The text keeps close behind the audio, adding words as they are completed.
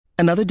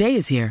Another day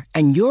is here,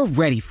 and you're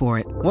ready for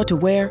it. What to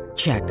wear?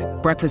 Check.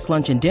 Breakfast,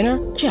 lunch, and dinner?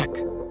 Check.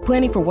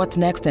 Planning for what's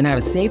next and how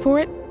to save for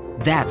it?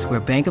 That's where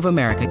Bank of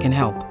America can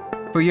help.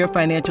 For your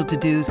financial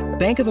to-dos,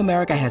 Bank of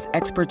America has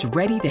experts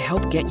ready to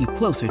help get you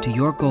closer to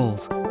your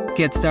goals.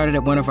 Get started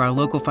at one of our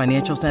local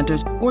financial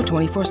centers or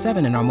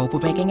 24/7 in our mobile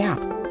banking app.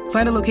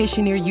 Find a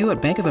location near you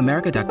at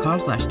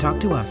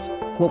bankofamerica.com/talktous.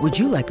 What would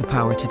you like the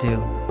power to do?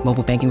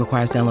 Mobile banking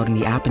requires downloading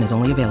the app and is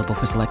only available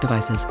for select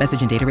devices.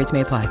 Message and data rates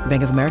may apply.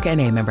 Bank of America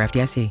N.A., member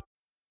FDIC.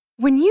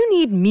 When you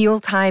need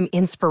mealtime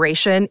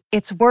inspiration,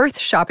 it's worth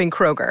shopping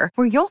Kroger,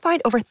 where you'll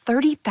find over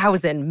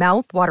 30,000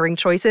 mouth-watering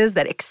choices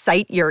that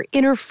excite your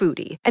inner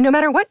foodie. And no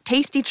matter what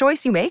tasty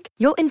choice you make,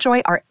 you'll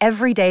enjoy our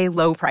everyday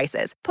low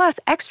prices, plus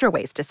extra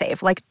ways to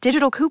save, like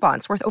digital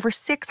coupons worth over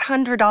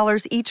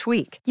 $600 each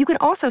week. You can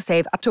also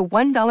save up to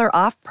 $1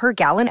 off per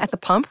gallon at the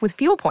pump with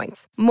fuel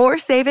points. More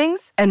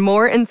savings and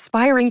more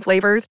inspiring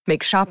flavors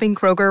make shopping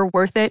Kroger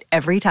worth it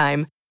every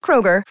time.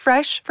 Kroger,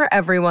 fresh for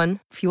everyone.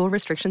 Fuel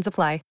restrictions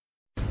apply.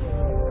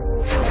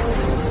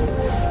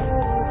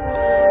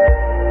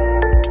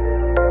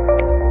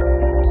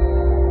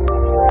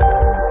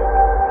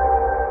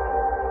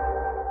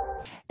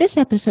 This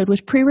episode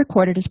was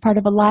pre-recorded as part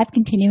of a live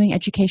continuing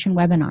education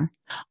webinar.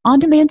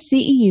 On-demand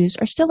CEUs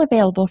are still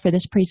available for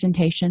this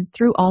presentation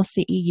through All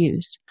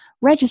CEUs.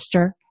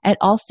 Register at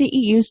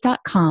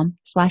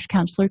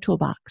allceus.com/counselor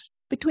toolbox.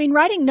 Between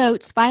writing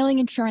notes, filing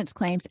insurance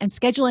claims, and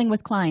scheduling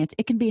with clients,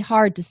 it can be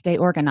hard to stay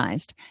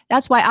organized.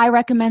 That's why I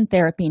recommend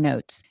Therapy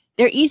Notes.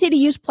 Their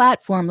easy-to-use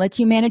platform lets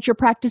you manage your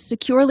practice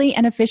securely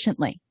and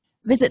efficiently.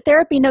 Visit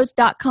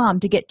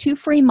therapynotes.com to get 2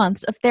 free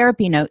months of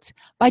Therapy Notes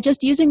by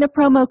just using the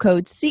promo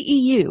code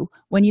CEU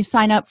when you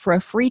sign up for a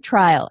free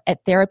trial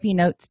at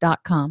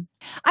therapynotes.com.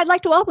 I'd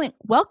like to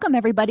welcome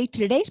everybody to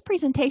today's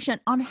presentation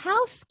on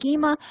how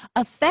schema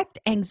affect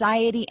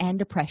anxiety and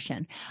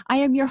depression. I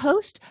am your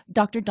host,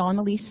 Dr.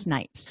 Dawn-Elise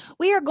Snipes.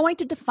 We are going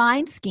to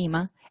define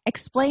schema,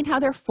 explain how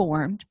they're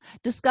formed,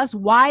 discuss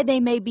why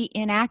they may be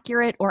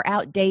inaccurate or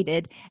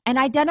outdated, and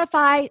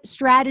identify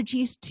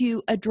strategies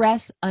to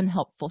address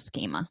unhelpful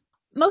schema.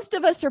 Most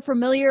of us are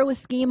familiar with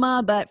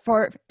schema, but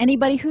for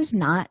anybody who's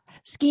not,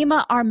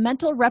 schema are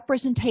mental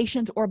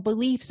representations or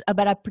beliefs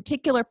about a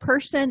particular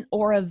person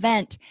or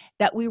event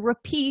that we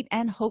repeat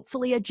and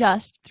hopefully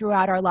adjust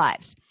throughout our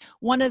lives.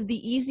 One of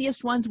the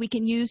easiest ones we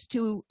can use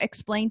to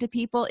explain to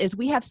people is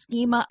we have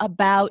schema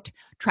about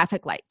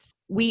traffic lights.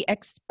 We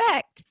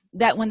expect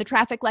that when the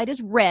traffic light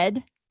is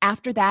red,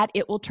 after that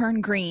it will turn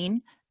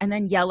green, and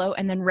then yellow,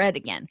 and then red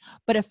again.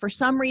 But if for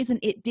some reason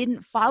it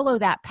didn't follow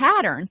that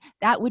pattern,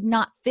 that would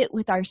not fit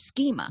with our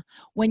schema.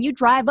 When you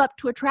drive up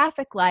to a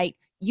traffic light,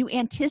 you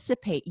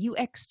anticipate, you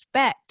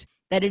expect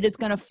that it is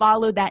going to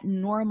follow that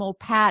normal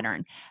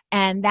pattern.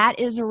 And that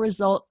is a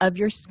result of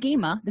your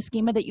schema, the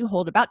schema that you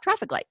hold about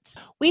traffic lights.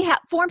 We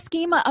form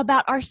schema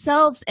about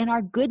ourselves and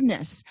our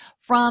goodness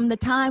from the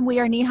time we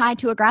are knee-high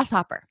to a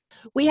grasshopper.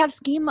 We have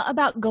schema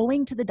about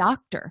going to the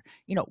doctor.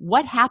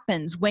 What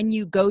happens when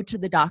you go to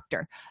the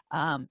doctor?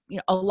 A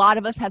lot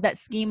of us have that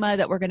schema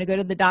that we're going to go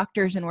to the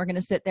doctors and we're going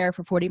to sit there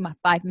for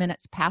 45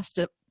 minutes past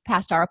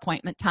our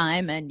appointment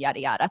time and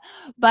yada, yada.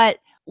 But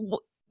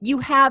you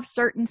have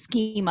certain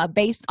schema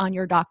based on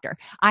your doctor.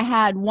 I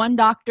had one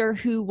doctor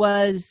who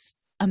was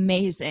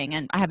amazing,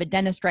 and I have a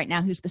dentist right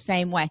now who's the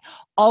same way,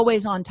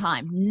 always on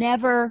time.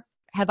 Never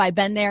have I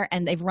been there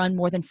and they've run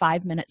more than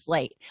 5 minutes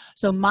late.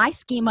 So my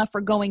schema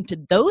for going to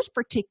those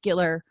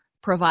particular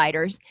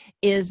providers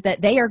is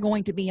that they are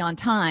going to be on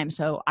time,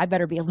 so I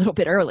better be a little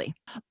bit early.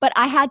 But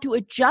I had to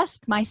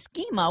adjust my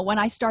schema when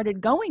I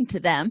started going to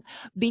them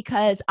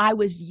because I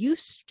was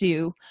used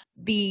to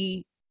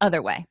the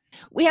other way.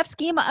 We have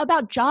schema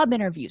about job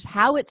interviews,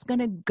 how it's going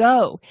to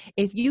go.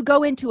 If you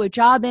go into a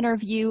job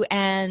interview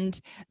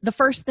and the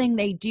first thing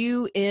they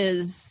do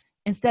is,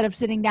 instead of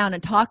sitting down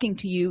and talking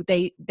to you,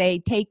 they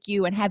take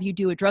you and have you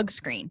do a drug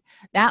screen.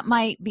 That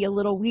might be a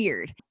little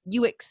weird.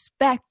 You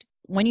expect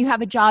when you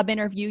have a job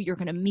interview, you're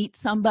going to meet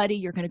somebody,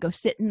 you're going to go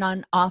sit in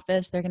an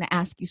office, they're going to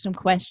ask you some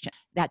questions.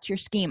 That's your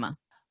schema.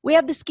 We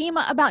have the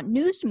schema about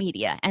news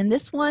media, and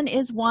this one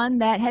is one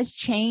that has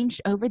changed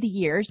over the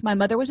years. My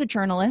mother was a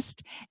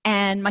journalist,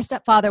 and my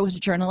stepfather was a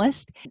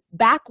journalist.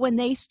 Back when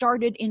they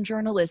started in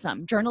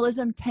journalism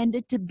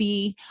tended to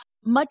be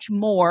much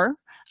more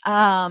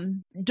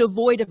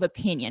devoid of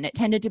opinion. It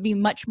tended to be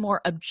much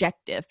more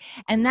objective.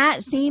 And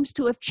that seems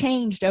to have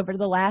changed over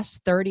the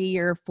last 30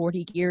 or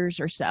 40 years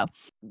or so.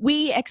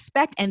 We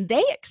expect, and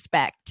they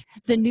expect,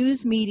 the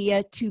news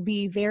media to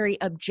be very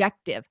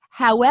objective.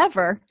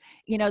 However,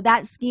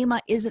 that schema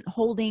isn't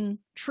holding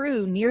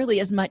true nearly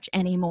as much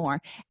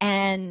anymore.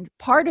 And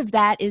part of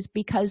that is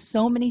because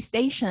so many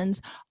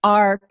stations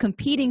are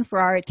competing for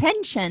our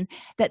attention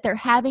that they're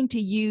having to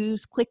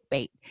use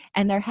clickbait,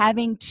 and they're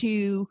having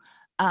to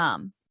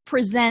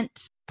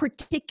present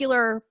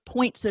particular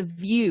points of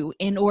view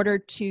in order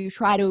to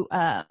try to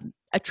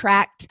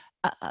attract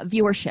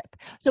viewership.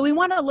 So we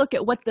want to look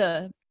at what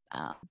the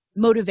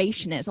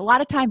motivation is. A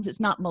lot of times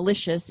it's not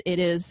malicious, it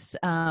is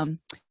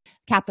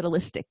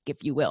capitalistic,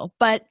 if you will.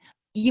 But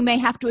you may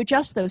have to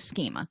adjust those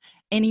schema.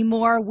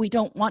 Anymore, we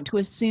don't want to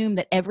assume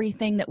that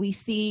everything that we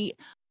see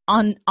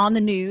on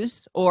the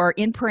news or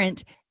in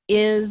print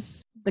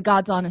is the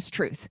God's honest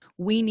truth.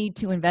 We need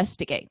to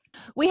investigate.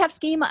 We have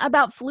schema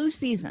about flu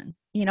season.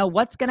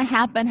 What's going to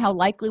happen, how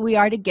likely we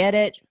are to get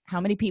it, how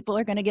many people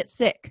are going to get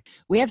sick.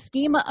 We have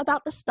schema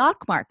about the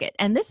stock market.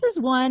 And this is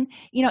one,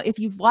 if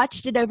you've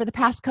watched it over the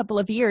past couple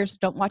of years,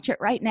 don't watch it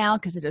right now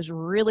because it is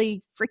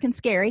really freaking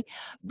scary.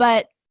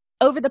 But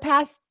over the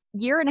past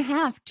year and a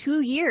half,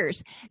 2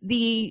 years,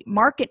 the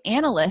market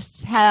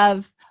analysts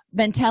have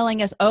been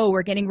telling us, oh,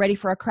 we're getting ready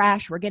for a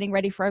crash,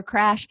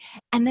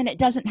 and then it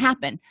doesn't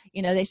happen.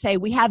 They say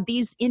we have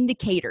these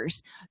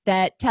indicators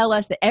that tell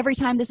us that every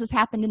time this has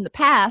happened in the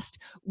past,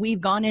 we've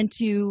gone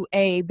into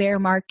a bear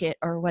market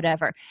or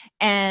whatever,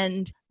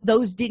 and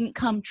those didn't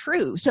come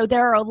true. So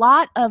there are a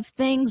lot of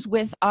things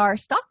with our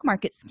stock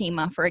market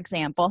schema, for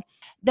example,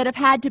 that have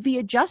had to be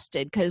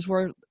adjusted because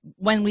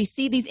when we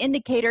see these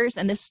indicators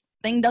and this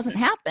thing doesn't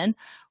happen,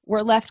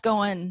 we're left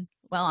going,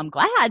 well, I'm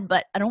glad,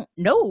 but I don't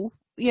know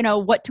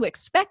what to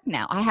expect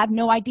now. I have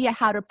no idea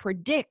how to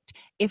predict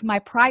if my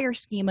prior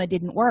schema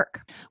didn't work.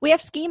 We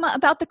have schema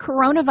about the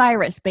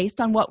coronavirus based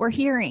on what we're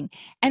hearing,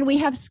 and we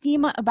have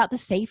schema about the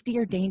safety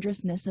or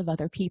dangerousness of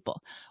other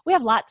people. We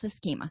have lots of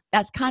schema.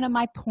 That's kind of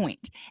my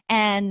point.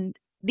 And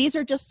these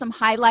are just some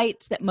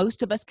highlights that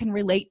most of us can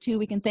relate to.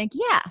 We can think,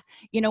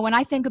 when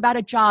I think about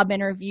a job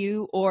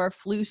interview or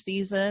flu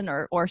season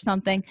or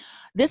something,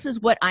 this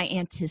is what I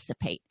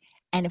anticipate.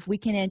 And if we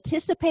can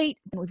anticipate,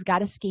 then we've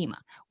got a schema.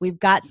 We've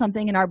got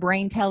something in our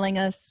brain telling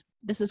us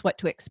this is what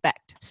to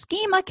expect.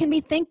 Schema can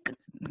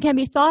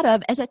be thought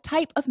of as a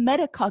type of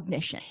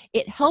metacognition.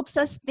 It helps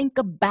us think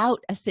about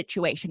a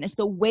situation. It's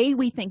the way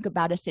we think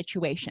about a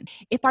situation.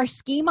 If our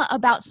schema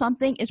about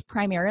something is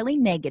primarily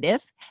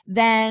negative,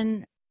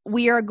 then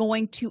we are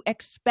going to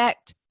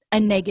expect a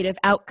negative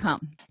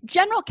outcome.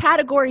 General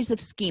categories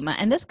of schema,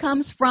 and this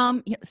comes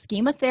from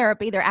schema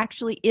therapy. There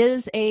actually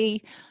is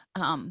a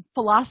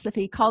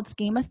philosophy called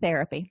schema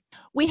therapy.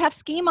 We have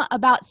schema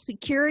about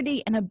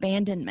security and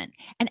abandonment.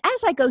 And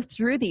as I go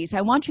through these,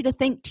 I want you to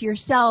think to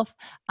yourself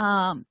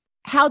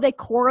how they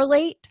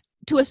correlate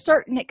to a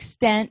certain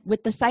extent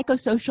with the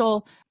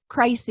psychosocial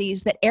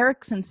crises that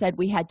Erickson said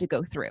we had to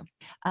go through,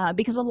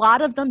 because a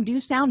lot of them do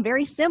sound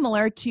very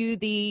similar to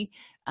the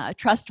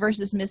trust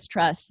versus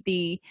mistrust,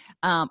 the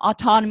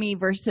autonomy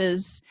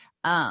versus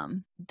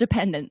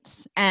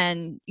dependence,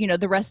 and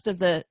the rest of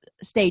the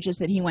stages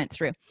that he went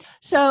through.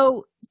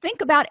 So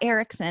think about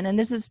Erickson, and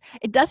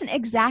it doesn't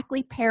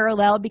exactly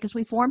parallel because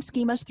we form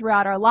schemas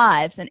throughout our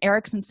lives, and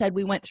Erickson said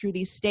we went through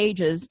these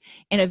stages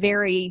in a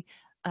very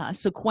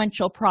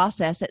sequential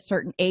process at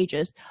certain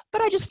ages.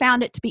 But I just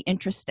found it to be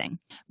interesting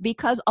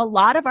because a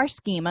lot of our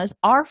schemas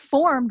are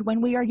formed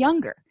when we are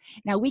younger.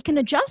 Now, we can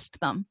adjust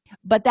them,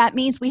 but that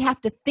means we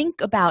have to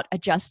think about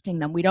adjusting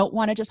them. We don't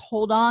want to just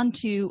hold on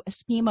to a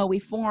schema we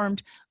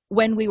formed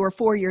when we were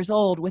 4 years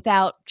old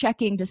without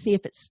checking to see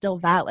if it's still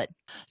valid.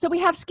 So we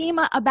have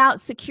schema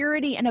about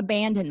security and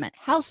abandonment.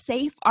 How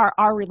safe are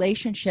our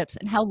relationships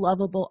and how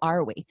lovable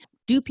are we?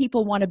 Do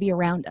people want to be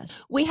around us?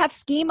 We have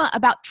schema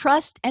about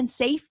trust and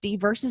safety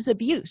versus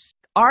abuse.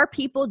 Are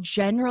people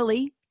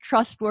generally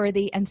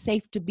trustworthy and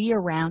safe to be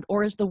around,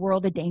 or is the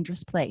world a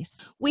dangerous place?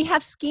 We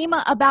have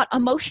schema about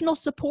emotional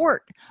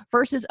support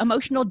versus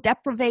emotional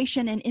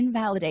deprivation and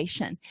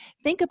invalidation.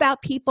 Think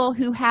about people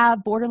who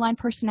have borderline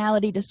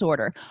personality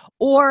disorder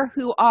or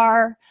who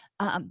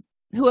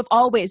have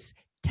always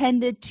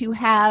tended to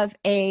have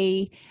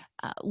a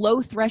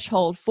low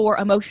threshold for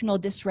emotional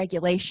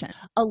dysregulation.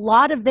 A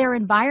lot of their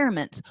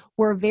environments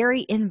were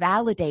very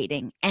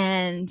invalidating,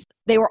 and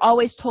they were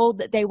always told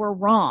that they were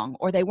wrong,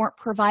 or they weren't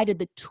provided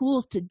the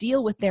tools to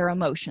deal with their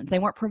emotions. They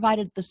weren't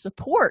provided the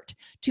support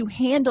to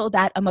handle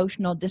that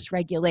emotional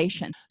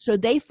dysregulation. So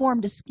they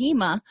formed a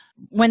schema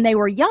when they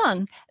were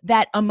young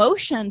that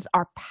emotions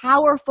are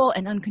powerful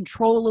and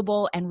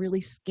uncontrollable and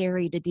really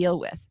scary to deal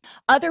with.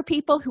 Other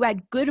people who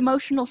had good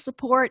emotional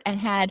support and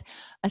had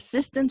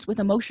assistance with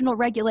emotional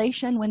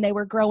regulation when they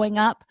were growing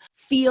up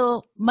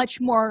feel much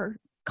more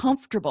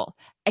comfortable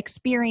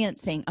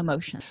experiencing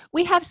emotion.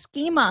 We have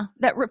schema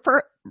that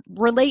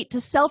relate to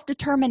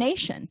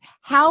self-determination.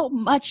 How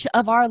much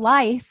of our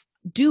life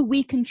do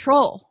we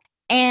control?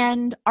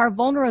 And our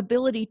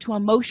vulnerability to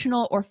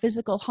emotional or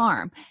physical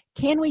harm.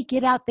 Can we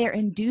get out there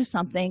and do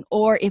something?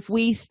 Or if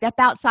we step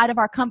outside of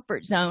our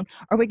comfort zone,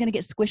 are we going to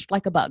get squished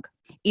like a bug,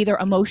 either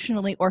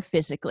emotionally or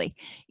physically?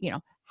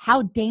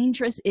 How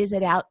dangerous is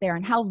it out there,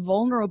 and how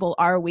vulnerable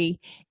are we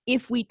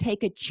if we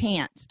take a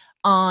chance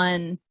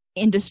on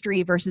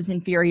industry versus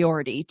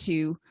inferiority,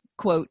 to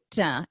quote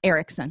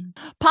Erickson?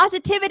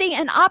 Positivity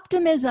and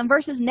optimism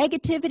versus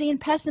negativity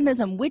and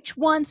pessimism. Which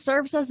one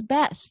serves us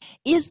best?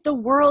 Is the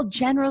world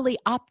generally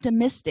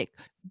optimistic?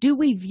 Do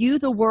we view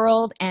the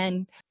world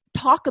and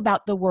talk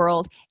about the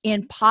world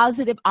in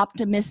positive,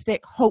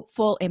 optimistic,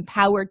 hopeful,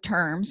 empowered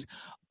terms?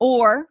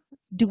 Or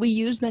do we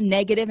use the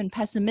negative and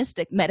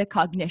pessimistic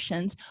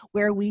metacognitions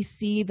where we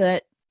see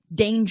that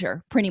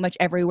danger pretty much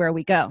everywhere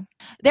we go.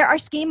 There are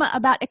schema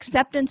about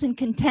acceptance and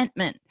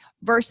contentment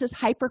versus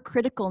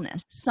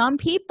hypercriticalness. Some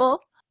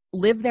people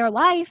live their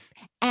life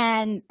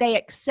and they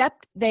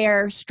accept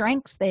their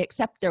strengths, they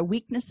accept their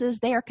weaknesses,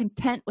 they are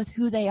content with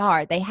who they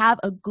are, they have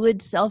a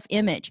good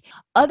self-image.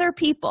 Other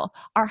people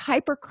are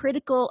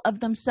hypercritical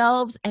of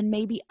themselves and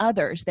maybe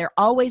others. They're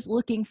always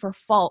looking for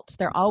faults,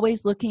 they're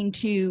always looking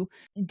to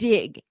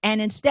dig,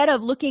 and instead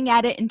of looking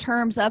at it in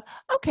terms of,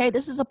 okay,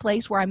 this is a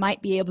place where I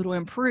might be able to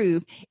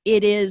improve,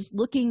 it is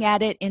looking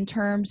at it in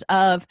terms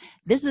of,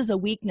 this is a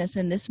weakness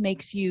and this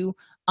makes you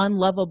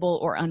unlovable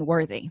or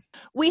unworthy.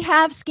 We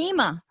have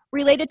schema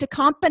related to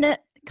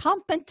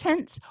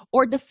competence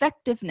or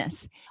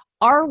defectiveness.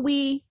 Are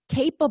we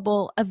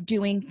capable of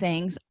doing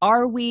things?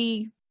 Are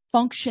we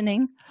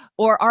functioning,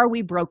 or are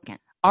we broken?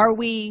 Are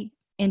we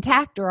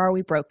intact or are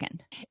we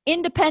broken?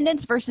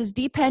 Independence versus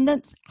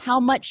dependence.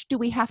 How much do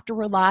we have to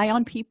rely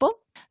on people?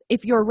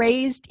 If you're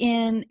raised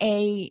in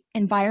an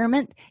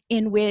environment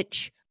in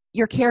which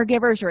your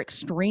caregivers are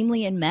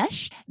extremely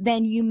enmeshed,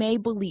 then you may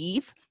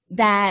believe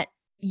that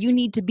you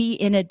need to be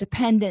in a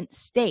dependent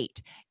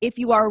state. If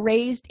you are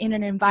raised in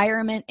an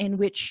environment in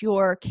which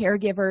your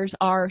caregivers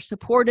are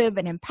supportive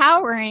and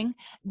empowering,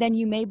 then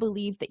you may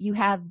believe that you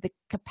have the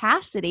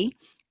capacity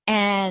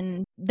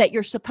and that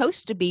you're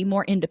supposed to be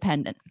more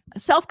independent.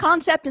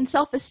 Self-concept and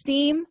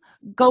self-esteem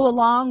go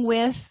along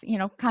with,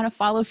 kind of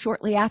follow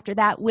shortly after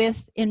that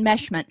with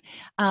enmeshment.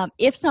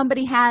 If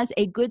somebody has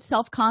a good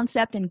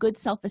self-concept and good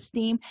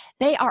self-esteem,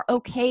 they are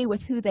okay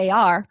with who they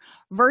are,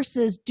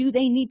 versus do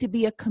they need to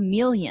be a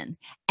chameleon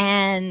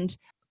and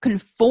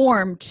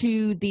conform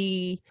to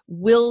the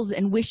wills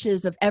and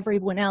wishes of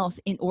everyone else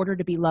in order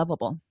to be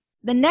lovable.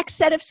 The next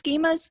set of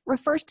schemas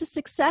refers to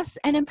success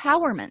and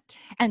empowerment.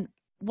 And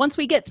once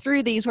we get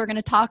through these, we're going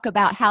to talk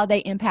about how they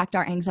impact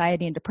our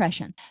anxiety and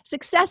depression.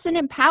 Success and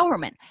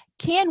empowerment.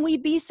 Can we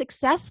be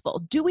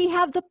successful? Do we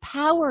have the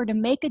power to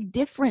make a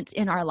difference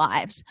in our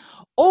lives?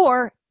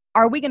 Or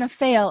are we going to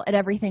fail at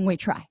everything we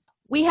try?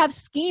 We have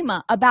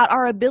schema about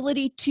our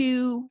ability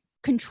to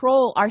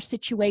control our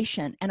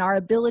situation and our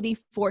ability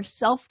for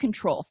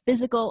self-control,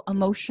 physical,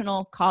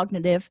 emotional,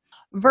 cognitive,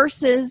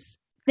 versus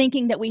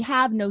thinking that we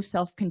have no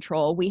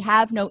self-control, we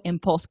have no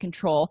impulse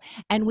control,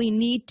 and we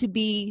need to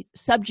be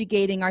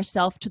subjugating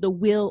ourselves to the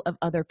will of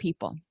other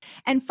people.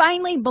 And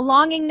finally,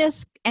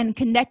 belongingness and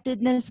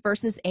connectedness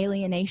versus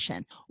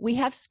alienation. We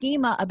have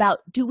schema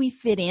about, do we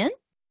fit in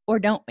or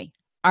don't we?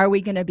 Are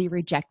we going to be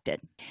rejected?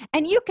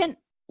 And you can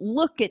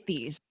look at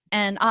these.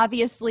 And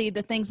obviously,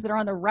 the things that are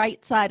on the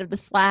right side of the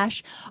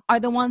slash are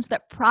the ones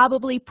that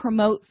probably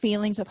promote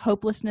feelings of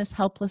hopelessness,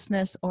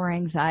 helplessness, or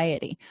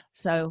anxiety.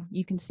 So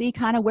you can see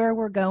kind of where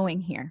we're going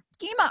here.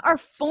 Schema are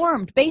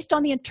formed based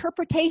on the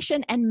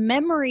interpretation and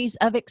memories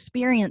of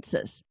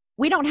experiences.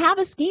 We don't have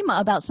a schema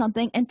about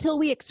something until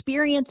we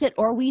experience it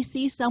or we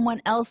see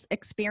someone else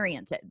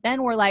experience it.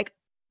 Then we're like,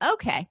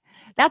 okay,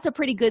 that's a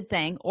pretty good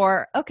thing,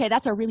 or okay,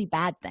 that's a really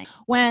bad thing.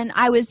 When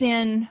I was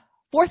in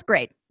fourth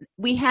grade,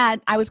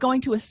 I was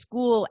going to a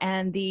school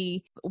and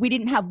we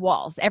didn't have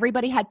walls.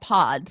 Everybody had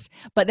pods,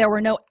 but there were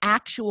no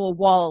actual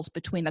walls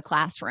between the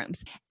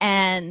classrooms.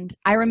 And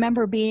I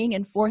remember being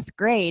in fourth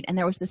grade, and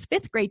there was this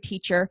fifth grade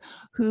teacher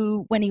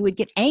who, when he would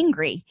get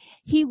angry,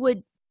 he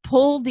would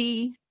pull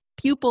the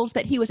pupils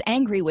that he was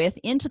angry with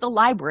into the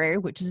library,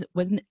 which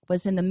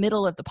was in the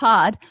middle of the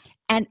pod,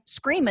 and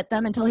scream at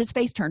them until his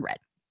face turned red.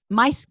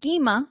 My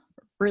schema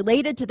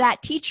related to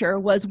that teacher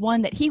was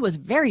one that he was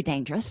very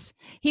dangerous,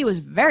 he was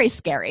very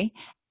scary,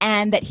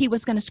 and that he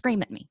was going to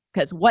scream at me,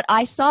 because what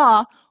I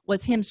saw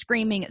was him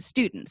screaming at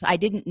students. I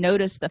didn't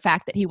notice the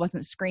fact that he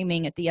wasn't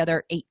screaming at the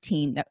other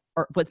 18,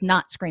 or was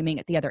not screaming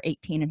at the other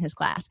 18 in his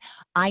class.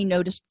 I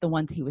noticed the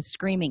ones he was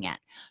screaming at.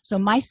 So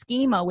my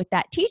schema with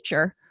that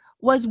teacher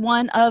was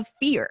one of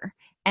fear.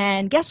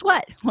 And guess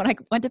what? When I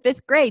went to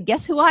fifth grade,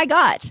 guess who I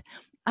got?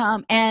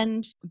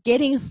 And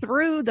getting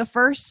through the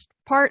first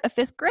part of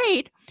fifth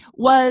grade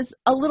was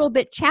a little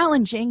bit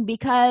challenging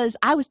because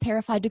I was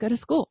terrified to go to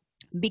school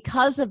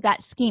because of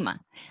that schema.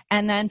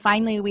 And then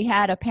finally we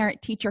had a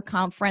parent-teacher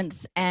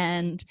conference,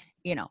 and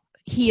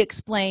he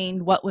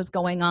explained what was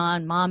going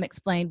on, mom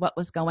explained what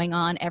was going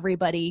on,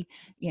 everybody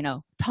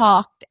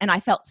talked, and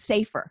I felt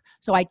safer.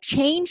 So I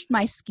changed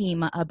my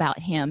schema about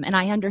him, and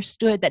I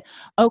understood that,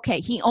 okay,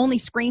 he only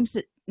screams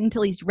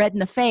until he's red in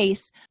the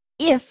face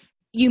if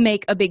you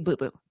make a big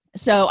boo-boo.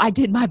 So I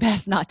did my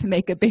best not to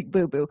make a big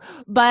boo-boo,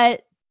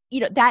 but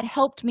that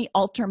helped me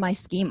alter my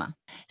schema.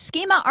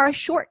 Schema are a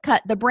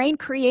shortcut the brain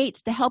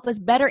creates to help us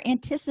better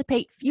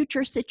anticipate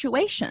future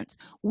situations.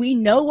 We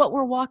know what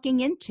we're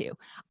walking into.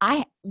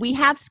 We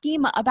have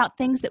schema about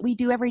things that we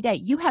do every day.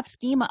 You have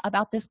schema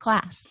about this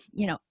class.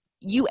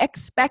 You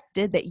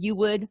expected that you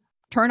would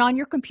turn on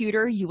your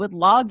computer, you would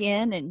log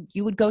in, and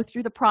you would go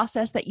through the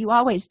process that you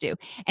always do.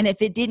 And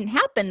if it didn't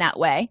happen that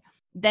way,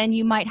 then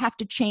you might have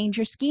to change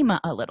your schema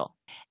a little.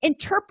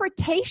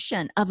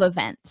 Interpretation of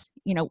events,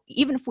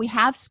 even if we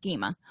have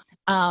schema,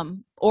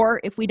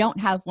 or if we don't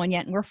have one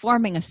yet and we're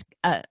forming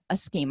a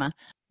schema,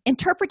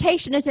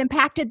 Interpretation is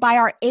impacted by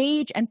our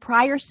age and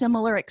prior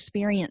similar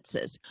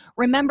experiences.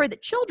 Remember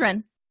that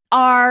children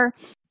are,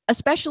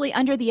 especially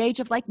under the age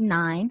of like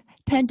 9,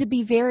 tend to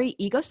be very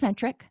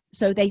egocentric.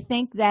 So they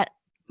think that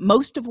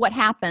most of what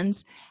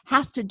happens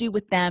has to do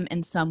with them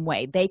in some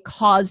way. They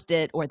caused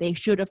it, or they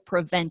should have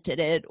prevented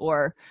it,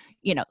 or,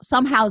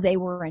 somehow they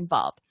were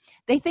involved.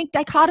 They think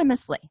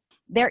dichotomously.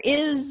 There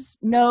is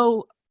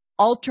no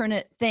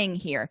alternate thing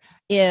here.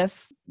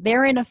 If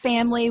they're in a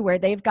family where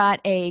they've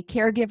got a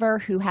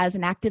caregiver who has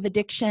an active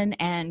addiction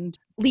and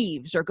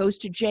leaves or goes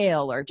to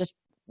jail or just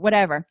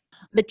whatever,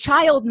 the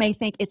child may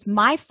think it's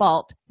my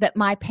fault that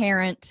my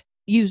parent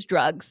used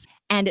drugs,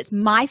 and it's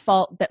my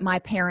fault that my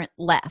parent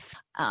left.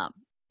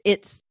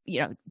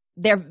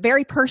 They're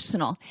very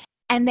personal,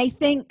 and they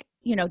think,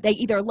 they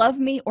either love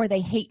me or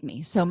they hate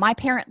me. So my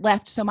parent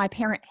left, so my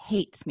parent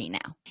hates me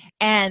now.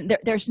 And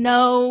there's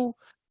no,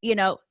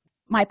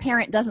 my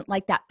parent doesn't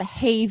like that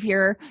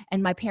behavior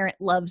and my parent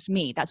loves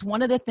me. That's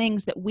one of the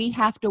things that we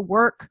have to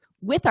work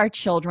with our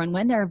children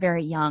when they're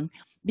very young,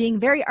 being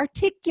very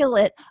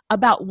articulate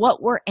about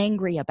what we're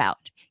angry about.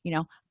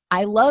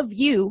 I love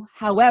you,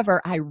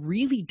 however, I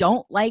really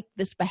don't like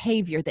this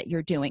behavior that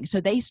you're doing. So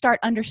they start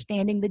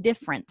understanding the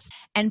difference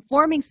and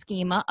forming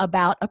schema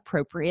about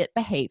appropriate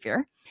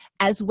behavior,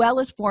 as well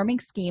as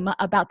forming schema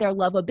about their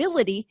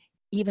lovability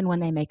even when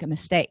they make a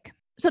mistake.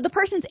 So the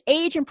person's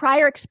age and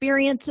prior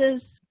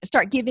experiences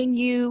start giving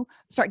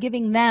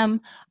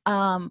them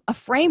a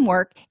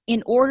framework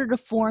in order to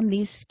form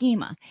these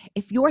schema.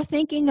 If you're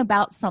thinking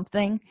about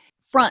something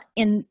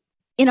in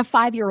a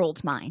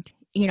 5-year-old's mind,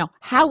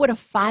 how would a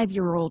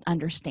 5-year-old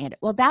understand it?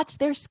 Well, that's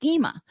their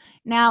schema.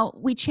 Now,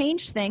 we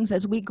change things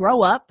as we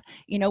grow up.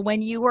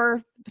 When you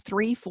were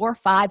 3, 4,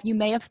 5, you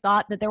may have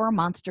thought that there were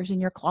monsters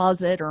in your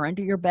closet or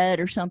under your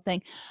bed or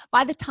something.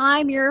 By the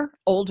time you're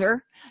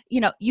older,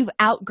 you've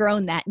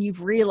outgrown that and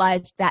you've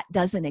realized that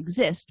doesn't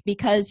exist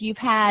because you've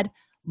had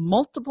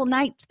multiple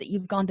nights that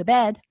you've gone to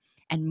bed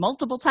and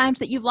multiple times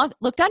that you've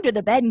looked under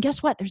the bed, and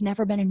guess what? There's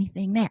never been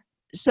anything there.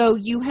 So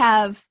you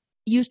have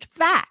used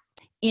fact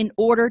in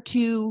order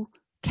to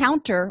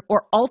counter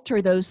or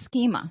alter those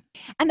schema.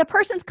 And the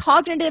person's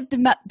cognitive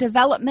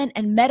development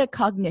and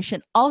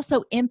metacognition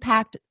also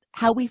impact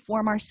how we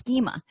form our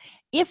schema.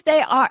 If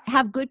they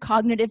have good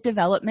cognitive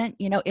development,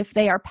 if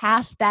they are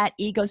past that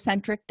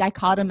egocentric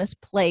dichotomous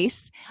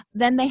place,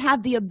 then they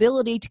have the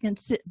ability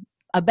to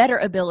a better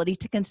ability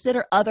to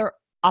consider other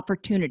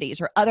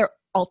opportunities or other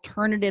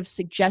alternative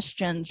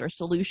suggestions or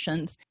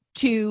solutions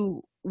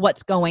to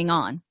what's going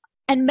on.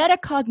 And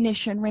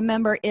metacognition,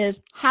 remember,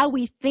 is how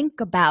we think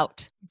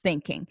about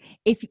thinking.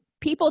 If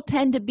people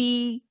tend to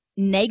be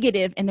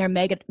negative in their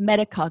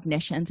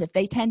metacognitions, if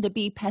they tend to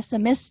be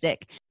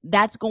pessimistic,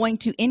 that's going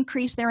to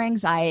increase their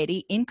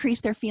anxiety,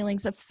 increase their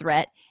feelings of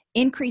threat,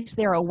 increase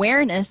their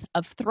awareness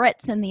of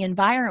threats in the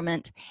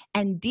environment,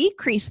 and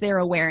decrease their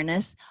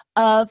awareness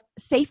of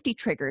safety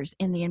triggers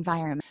in the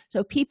environment.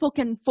 So people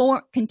can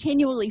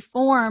continually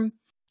form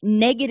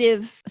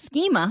negative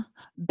schema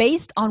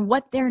based on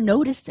what they're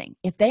noticing.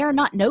 If they are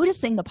not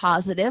noticing the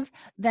positive,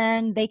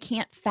 then they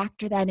can't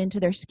factor that into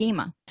their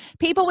schema.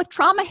 People with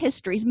trauma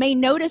histories may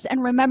notice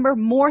and remember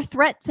more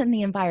threats in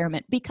the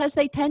environment because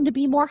they tend to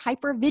be more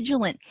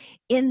hypervigilant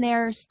in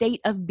their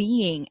state of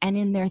being and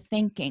in their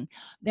thinking.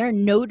 They're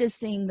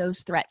noticing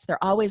those threats.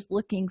 They're always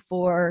looking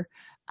for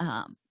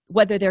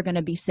whether they're going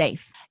to be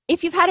safe.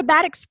 If you've had a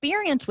bad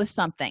experience with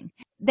something,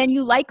 then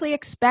you likely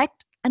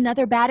expect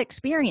another bad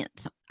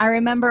experience. I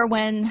remember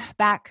when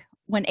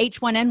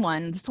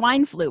H1N1, the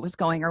swine flu, was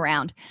going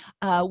around,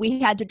 we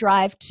had to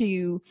drive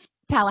to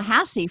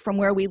Tallahassee from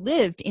where we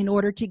lived in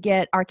order to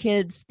get our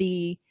kids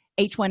the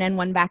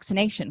H1N1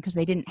 vaccination because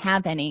they didn't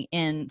have any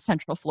in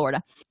Central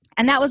Florida.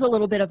 And that was a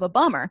little bit of a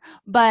bummer.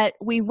 But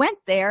we went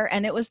there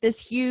and it was this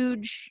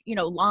huge,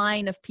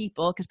 line of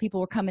people because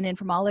people were coming in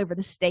from all over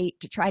the state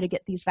to try to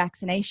get these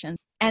vaccinations.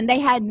 And they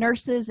had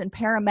nurses and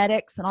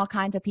paramedics and all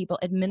kinds of people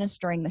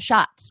administering the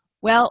shots.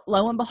 Well,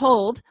 lo and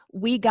behold,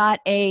 we got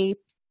a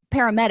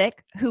paramedic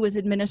who was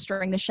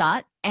administering the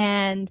shot,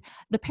 and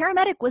the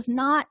paramedic was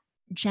not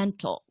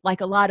gentle like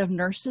a lot of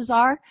nurses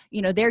are.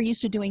 They're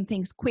used to doing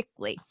things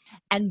quickly.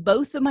 And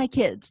both of my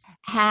kids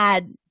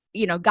had,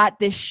 got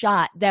this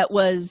shot that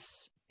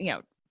was,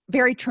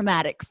 very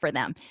traumatic for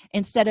them.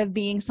 Instead of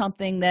being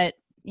something that,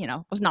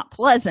 was not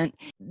pleasant,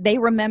 they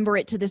remember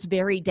it to this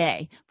very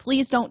day.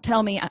 Please don't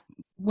tell me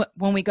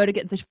when we go to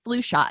get the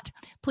flu shot,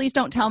 please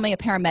don't tell me a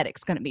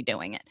paramedic's going to be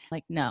doing it.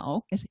 Like,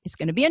 no, it's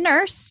going to be a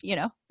nurse.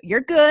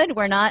 You're good.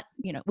 We're not,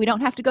 we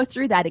don't have to go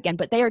through that again.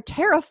 But they are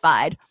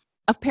terrified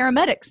of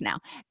paramedics now.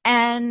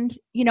 And,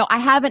 I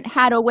haven't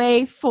had a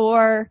way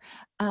for,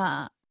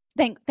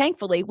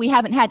 thankfully, we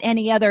haven't had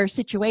any other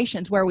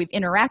situations where we've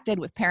interacted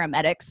with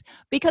paramedics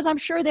because I'm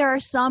sure there are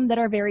some that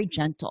are very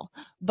gentle.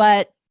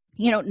 But,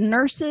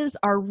 nurses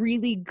are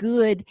really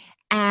good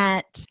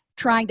at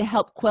trying to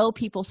help quell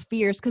people's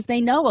fears because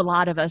they know a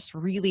lot of us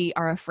really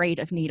are afraid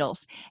of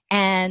needles.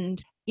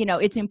 And,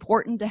 it's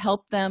important to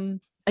help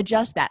them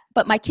adjust that.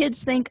 But my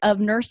kids think of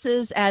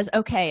nurses as,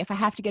 okay, if I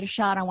have to get a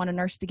shot, I want a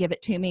nurse to give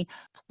it to me.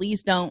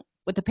 Please don't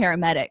with the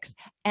paramedics.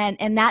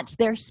 And that's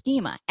their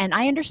schema. And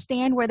I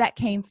understand where that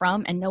came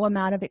from, and no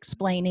amount of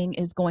explaining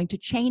is going to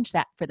change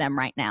that for them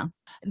right now.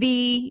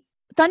 The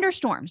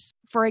thunderstorms,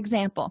 for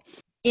example,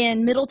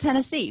 in Middle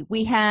Tennessee,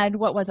 we had,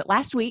 what was it,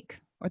 last week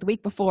or the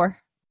week before?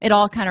 It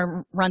all kind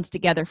of runs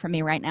together for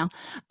me right now.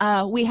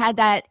 We had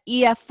that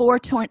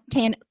EF4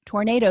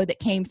 tornado that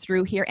came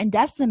through here and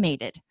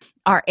decimated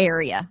our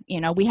area.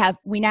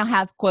 We now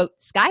have, quote,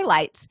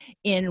 skylights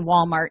in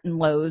Walmart and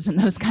Lowe's and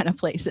those kind of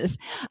places.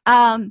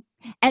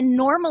 And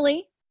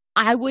normally,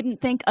 I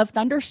wouldn't think of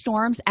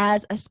thunderstorms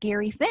as a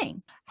scary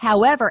thing.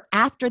 However,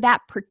 after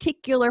that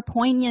particular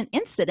poignant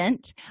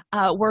incident,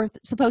 we're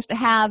supposed to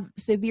have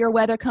severe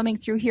weather coming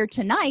through here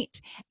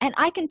tonight. And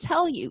I can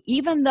tell you,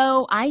 even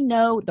though I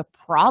know the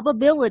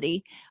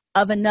probability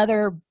of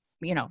another,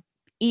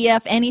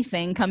 EF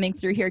anything coming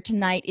through here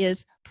tonight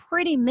is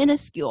pretty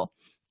minuscule,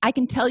 I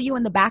can tell you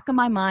in the back of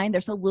my mind,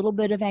 there's a little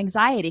bit of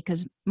anxiety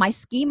because my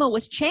schema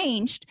was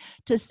changed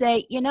to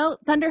say,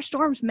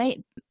 thunderstorms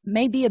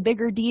may be a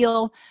bigger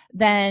deal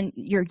than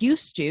you're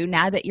used to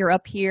now that you're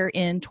up here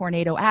in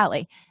Tornado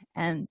Alley.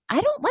 And I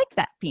don't like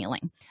that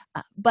feeling.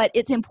 But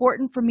it's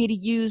important for me to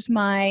use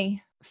my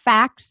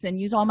facts and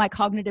use all my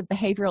cognitive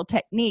behavioral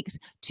techniques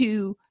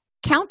to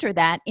counter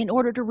that in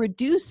order to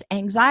reduce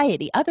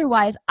anxiety.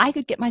 Otherwise, I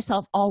could get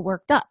myself all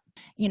worked up.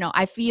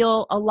 I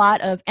feel a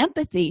lot of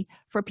empathy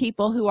for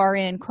people who are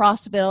in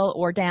Crossville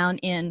or down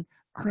in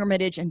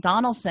Hermitage and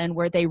Donaldson,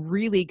 where they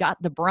really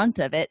got the brunt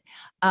of it,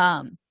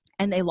 and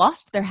they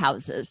lost their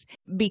houses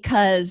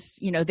because,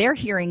 they're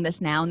hearing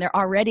this now and they're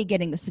already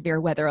getting the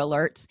severe weather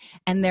alerts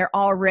and they're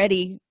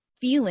already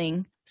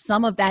feeling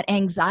some of that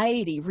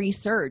anxiety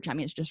resurge. I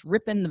mean, it's just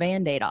ripping the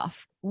Band-Aid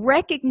off.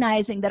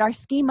 Recognizing that our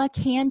schema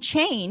can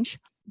change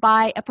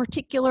by a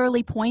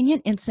particularly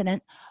poignant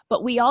incident,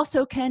 but we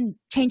also can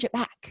change it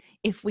back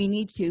if we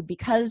need to,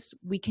 because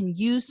we can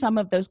use some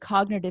of those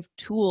cognitive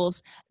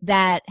tools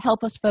that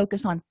help us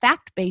focus on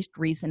fact-based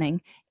reasoning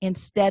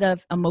instead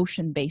of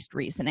emotion-based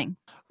reasoning.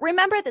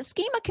 Remember that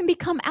schema can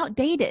become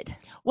outdated.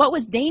 What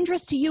was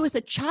dangerous to you as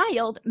a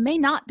child may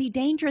not be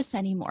dangerous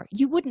anymore.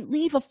 You wouldn't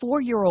leave a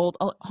 4-year-old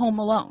home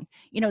alone.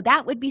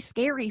 That would be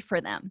scary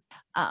for them.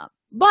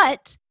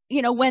 But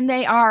when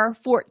they are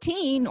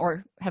 14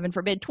 or heaven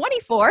forbid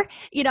 24,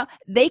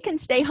 they can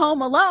stay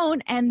home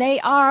alone and they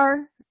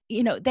are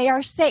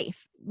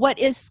safe. What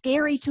is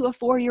scary to a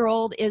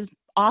 4-year-old is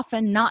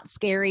often not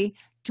scary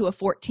to a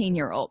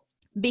 14-year-old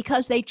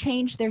because they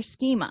change their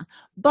schema.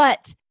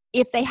 But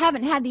if they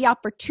haven't had the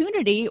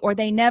opportunity or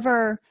they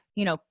never,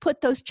 put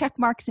those check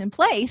marks in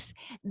place,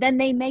 then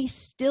they may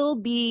still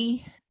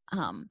be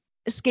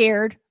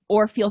scared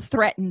or feel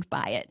threatened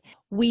by it.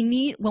 When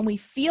we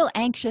feel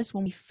anxious,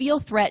 when we feel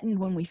threatened,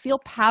 when we feel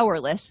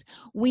powerless,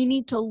 we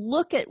need to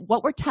look at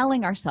what we're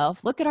telling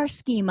ourselves, look at our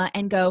schema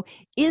and go,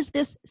 is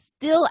this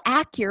still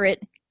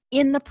accurate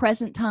in the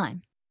present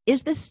time?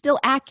 Is this still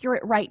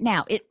accurate right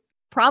now? It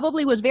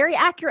probably was very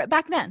accurate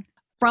back then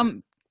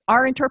from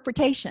our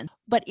interpretation,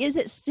 but is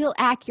it still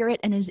accurate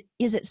and is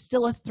it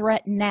still a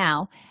threat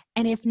now?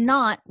 And if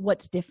not,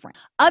 what's different?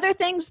 Other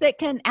things that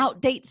can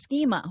outdate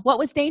schema. What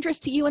was dangerous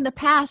to you in the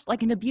past,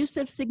 like an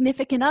abusive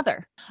significant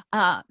other,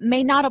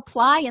 may not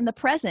apply in the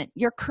present.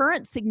 Your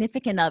current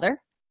significant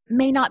other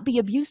may not be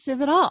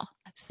abusive at all.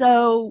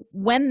 So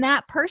when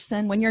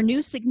your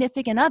new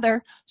significant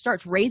other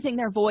starts raising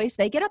their voice,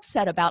 they get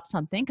upset about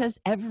something because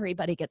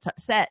everybody gets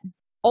upset.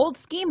 Old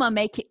schema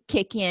may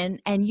kick in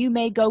and you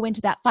may go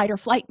into that fight or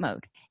flight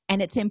mode.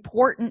 And it's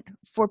important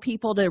for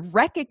people to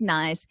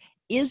recognize,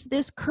 is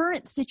this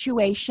current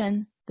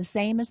situation the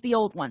same as the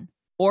old one?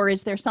 Or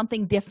is there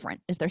something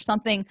different? Is there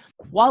something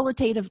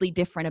qualitatively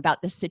different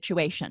about this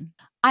situation?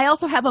 I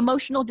also have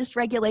emotional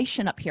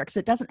dysregulation up here because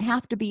it doesn't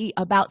have to be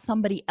about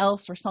somebody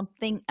else or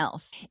something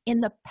else. In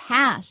the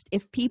past,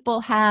 if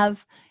people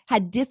have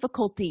had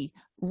difficulty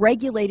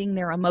regulating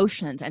their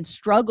emotions and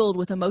struggled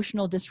with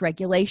emotional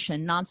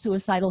dysregulation,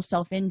 non-suicidal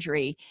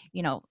self-injury,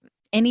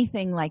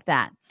 anything like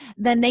that,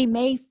 then they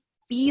may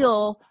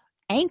feel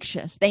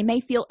anxious. They may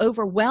feel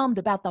overwhelmed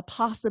about the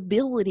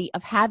possibility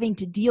of having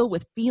to deal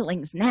with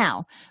feelings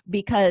now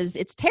because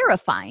it's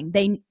terrifying.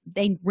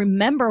 They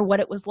remember what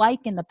it was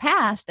like in the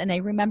past and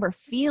they remember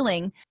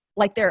feeling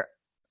like their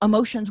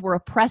emotions were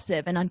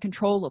oppressive and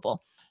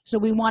uncontrollable. So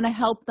we want to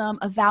help them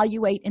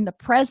evaluate in the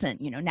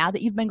present. Now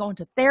that you've been going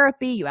to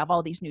therapy, you have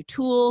all these new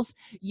tools,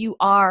 you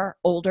are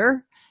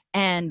older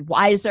and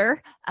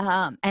wiser,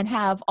 and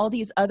have all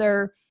these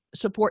other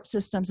support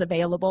systems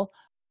available.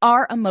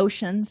 Are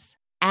emotions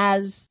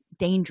as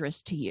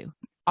dangerous to you?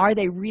 Are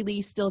they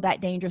really still that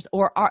dangerous,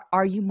 or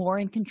are you more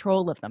in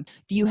control of them?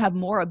 Do you have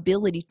more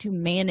ability to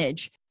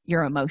manage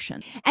your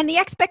emotion? And the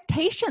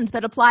expectations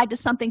that applied to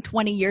something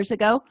 20 years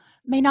ago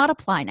may not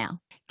apply now.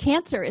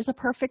 Cancer is a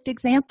perfect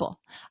example.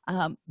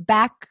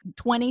 Back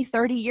 20,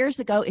 30 years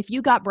ago, if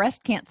you got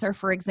breast cancer,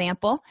 for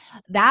example,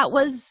 that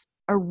was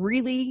a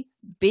really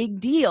big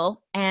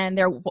deal, and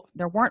there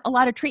weren't a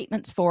lot of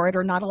treatments for it,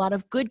 or not a lot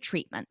of good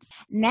treatments.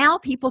 Now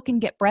people can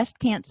get breast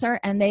cancer,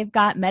 and they've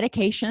got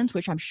medications,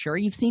 which I'm sure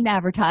you've seen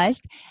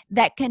advertised,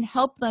 that can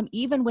help them,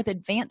 even with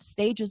advanced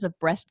stages of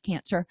breast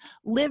cancer,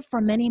 live for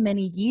many,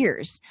 many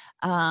years,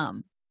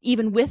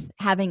 even with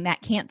having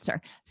that cancer.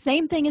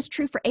 Same thing is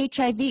true for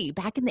HIV.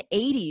 Back in the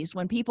 80s,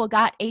 when people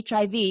got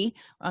HIV,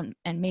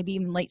 and maybe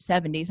even late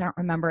 70s, I don't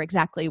remember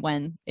exactly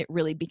when it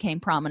really became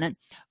prominent,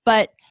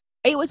 but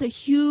it was a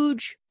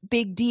huge,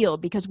 big deal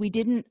because we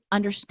didn't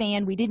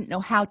understand, we didn't know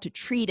how to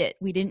treat it,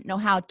 we didn't know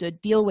how to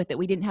deal with it,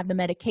 we didn't have the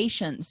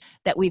medications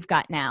that we've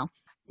got now.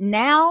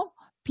 Now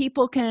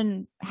people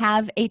can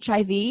have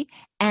HIV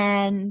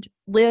and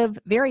live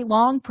very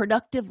long,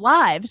 productive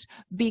lives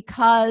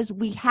because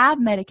we have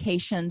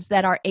medications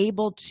that are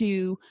able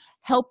to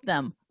help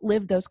them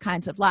live those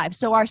kinds of lives.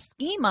 So our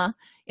schema,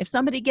 if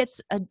somebody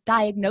gets a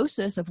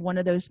diagnosis of one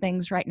of those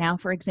things right now,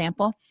 for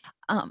example,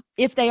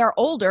 if they are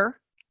older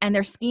and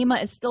their schema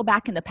is still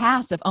back in the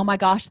past of, oh my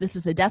gosh, this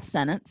is a death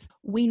sentence,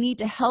 we need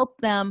to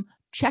help them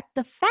check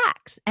the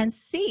facts and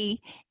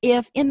see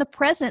if in the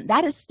present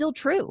that is still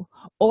true,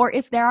 or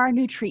if there are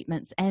new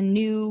treatments and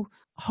new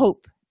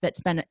hope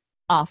that's been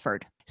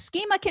offered.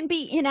 Schema can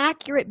be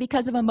inaccurate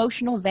because of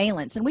emotional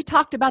valence, and we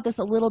talked about this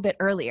a little bit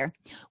earlier.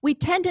 We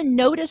tend to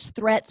notice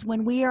threats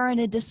when we are in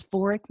a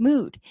dysphoric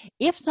mood.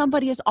 If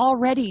somebody is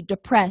already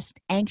depressed,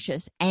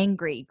 anxious,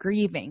 angry,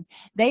 grieving,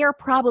 they are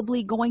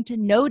probably going to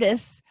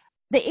notice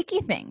the icky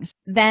things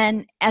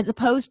then, as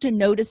opposed to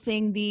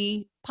noticing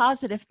the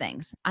positive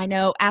things. I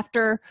know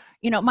after,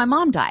 my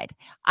mom died,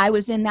 I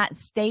was in that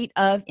state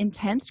of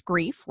intense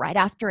grief right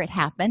after it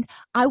happened.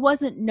 I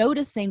wasn't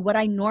noticing what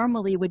I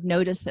normally would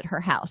notice at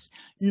her house.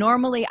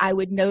 Normally, I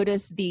would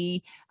notice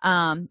the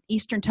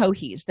eastern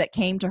towhees that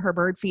came to her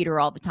bird feeder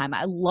all the time.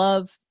 I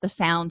love the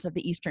sounds of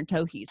the eastern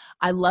towhees.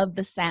 I love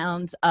the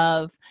sounds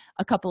of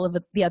a couple of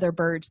the other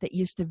birds that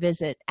used to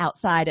visit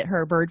outside at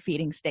her bird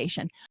feeding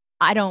station.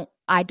 I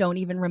don't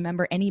even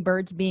remember any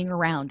birds being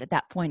around at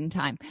that point in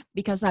time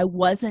because I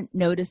wasn't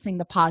noticing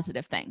the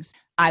positive things.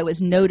 I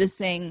was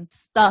noticing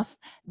stuff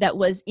that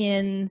was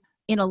in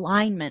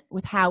alignment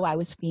with how I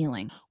was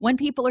feeling. When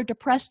people are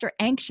depressed or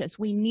anxious,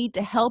 we need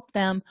to help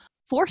them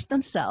force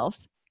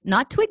themselves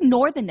not to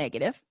ignore the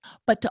negative,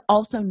 but to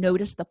also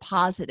notice the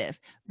positive,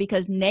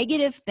 because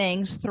negative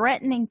things,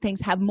 threatening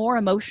things, have more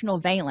emotional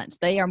valence.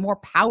 They are more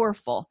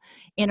powerful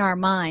in our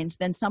minds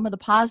than some of the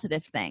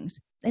positive things.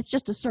 It's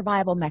just a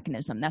survival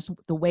mechanism. That's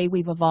the way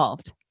we've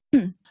evolved.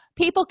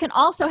 People can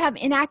also have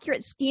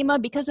inaccurate schema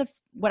because of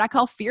what I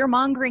call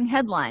fear-mongering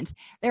headlines.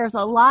 There's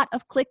a lot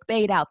of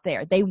clickbait out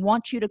there. They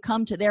want you to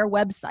come to their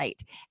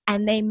website,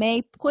 and they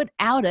may put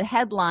out a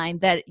headline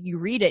that you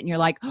read it and you're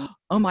like,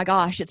 oh my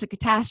gosh, it's a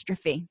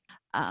catastrophe.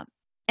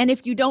 And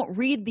if you don't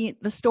read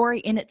the story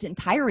in its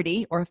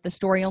entirety, or if the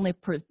story only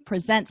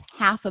presents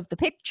half of the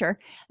picture,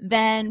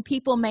 then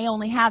people may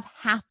only have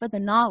half of the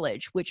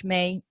knowledge, which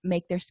may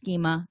make their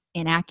schema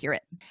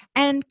inaccurate.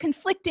 And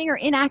conflicting or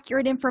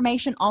inaccurate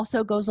information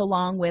also goes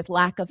along with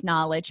lack of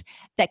knowledge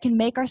that can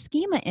make our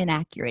schema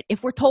inaccurate.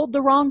 If we're told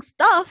the wrong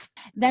stuff,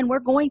 then we're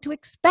going to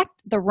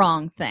expect the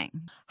wrong thing.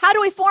 How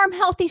do we form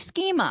healthy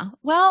schema?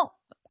 Well,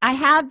 I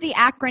have the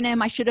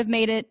acronym. I should have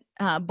made it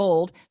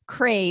bold,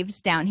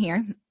 CRAVES down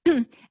here.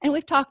 And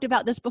we've talked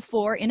about this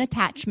before in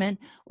attachment.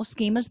 Well,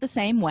 schema's the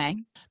same way.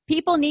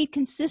 People need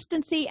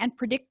consistency and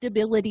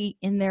predictability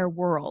in their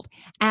world.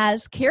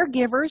 As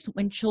caregivers,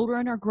 when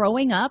children are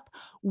growing up,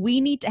 we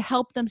need to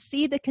help them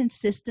see the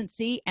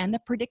consistency and the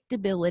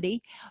predictability,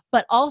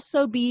 but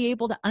also be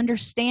able to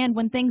understand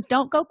when things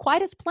don't go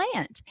quite as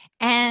planned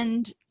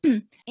and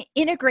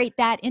integrate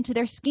that into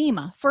their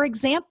schema. For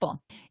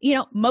example,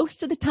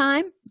 most of the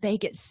time they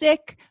get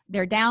sick,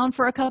 they're down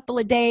for a couple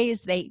of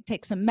days, they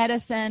take some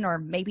medicine, or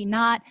maybe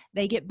not,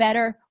 they get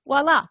better,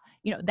 voila.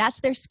 That's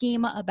their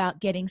schema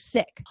about getting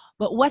sick.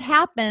 But what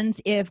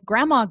happens if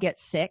grandma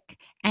gets sick,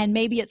 and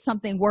maybe it's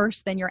something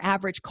worse than your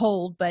average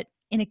cold, but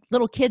in a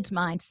little kid's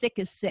mind, sick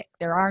is sick.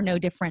 There are no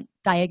different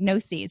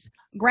diagnoses.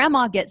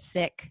 Grandma gets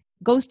sick,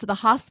 goes to the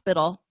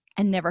hospital,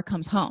 and never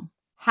comes home.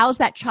 How's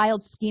that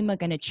child's schema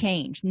going to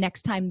change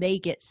next time they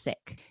get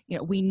sick?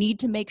 We need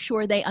to make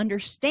sure they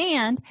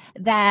understand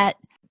that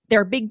there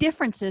are big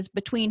differences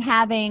between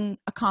having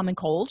a common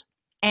cold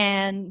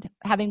and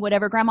having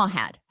whatever grandma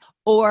had.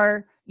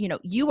 Or,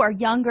 you are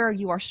younger,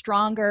 you are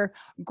stronger.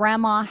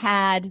 Grandma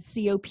had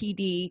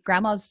COPD.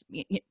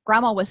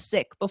 Grandma was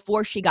sick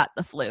before she got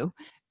the flu.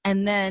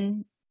 And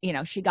then,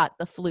 she got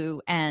the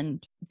flu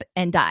and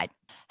died.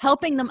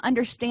 Helping them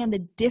understand the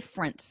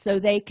difference so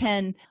they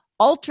can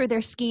alter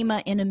their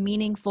schema in a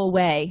meaningful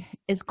way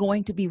is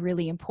going to be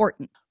really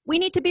important. We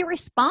need to be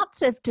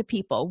responsive to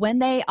people when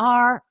they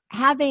are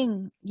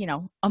having,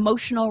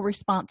 emotional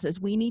responses.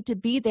 We need to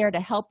be there to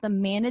help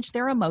them manage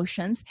their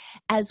emotions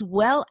as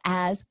well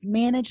as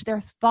manage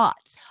their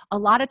thoughts. A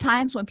lot of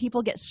times when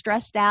people get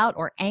stressed out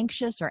or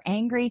anxious or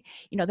angry,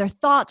 their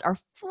thoughts are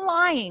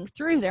flying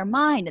through their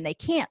mind and they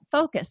can't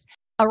focus.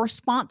 A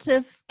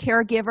responsive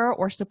caregiver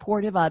or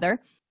supportive other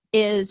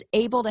is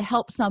able to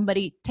help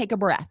somebody take a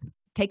breath,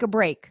 take a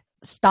break,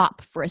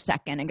 stop for a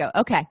second and go,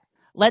 okay,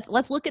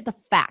 let's look at the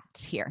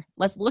facts here.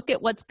 Let's look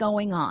at what's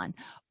going on.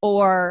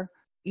 Or,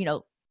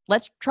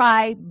 let's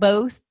try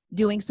both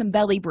doing some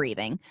belly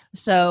breathing.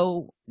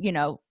 So,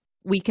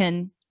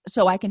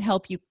 so I can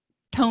help you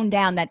tone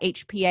down that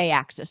HPA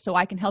axis. So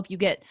I can help you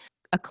get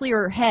a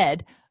clearer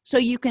head so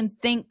you can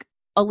think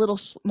a little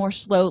more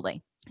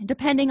slowly.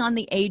 Depending on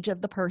the age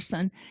of the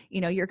person,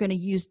 you're going to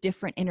use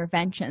different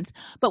interventions,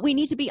 but we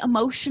need to be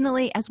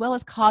emotionally as well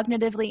as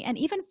cognitively and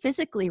even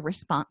physically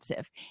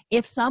responsive.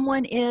 If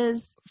someone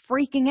is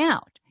freaking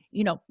out,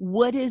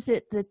 what is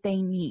it that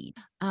they need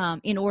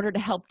in order to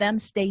help them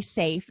stay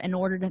safe, in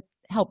order to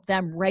help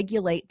them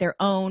regulate their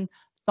own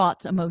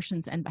thoughts,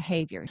 emotions, and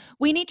behaviors.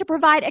 We need to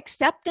provide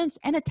acceptance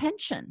and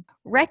attention,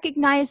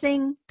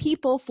 recognizing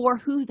people for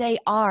who they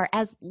are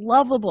as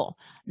lovable,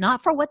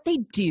 not for what they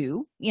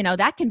do.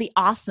 That can be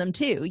awesome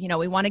too.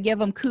 We want to give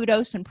them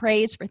kudos and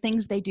praise for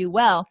things they do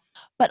well,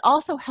 but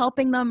also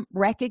helping them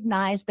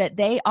recognize that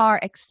they are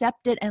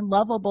accepted and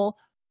lovable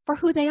for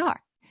who they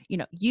are.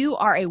 You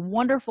are a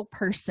wonderful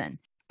person.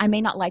 I may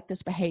not like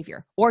this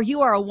behavior, or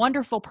you are a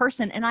wonderful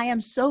person and I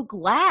am so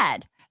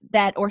glad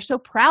that, or so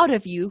proud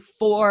of you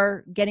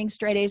for getting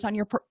straight A's on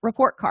your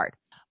report card.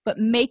 But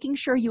making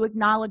sure you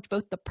acknowledge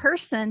both the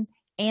person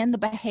and the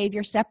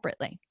behavior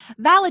separately.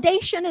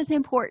 Validation is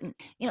important.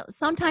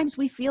 Sometimes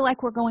we feel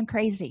like we're going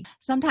crazy.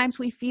 Sometimes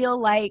we feel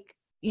like,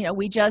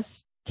 we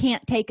just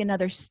can't take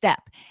another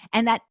step.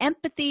 And that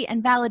empathy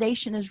and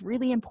validation is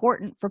really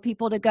important for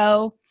people to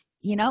go,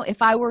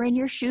 if I were in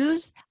your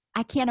shoes,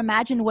 I can't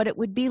imagine what it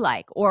would be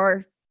like.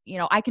 Or,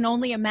 I can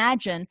only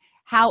imagine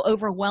how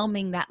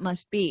overwhelming that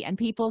must be. And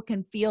people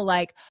can feel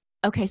like,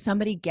 okay,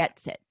 somebody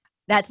gets it.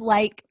 That's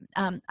like,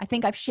 I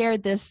think I've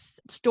shared this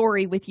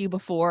story with you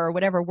before, or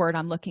whatever word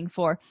I'm looking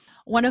for.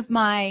 One of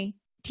my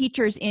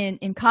teachers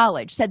in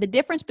college said the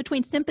difference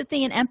between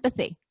sympathy and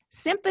empathy.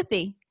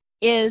 Sympathy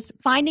is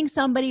finding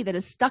somebody that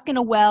is stuck in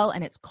a well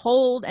and it's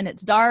cold and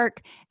it's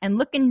dark and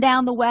looking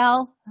down the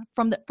well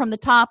from the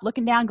top,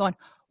 looking down going,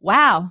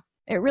 wow,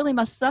 it really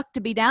must suck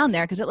to be down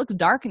there because it looks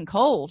dark and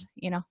cold.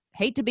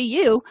 Hate to be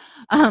you.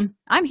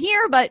 I'm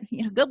here, but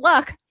good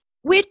luck.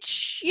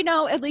 Which,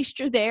 at least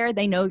you're there.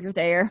 They know you're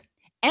there.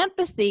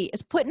 Empathy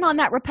is putting on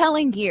that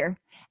rappelling gear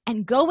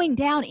and going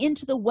down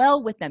into the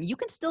well with them. You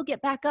can still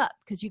get back up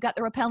because you got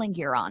the rappelling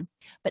gear on.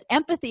 But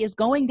empathy is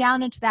going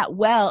down into that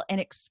well and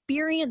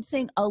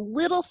experiencing a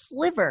little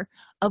sliver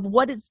of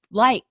what it's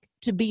like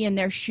to be in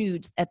their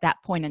shoes at that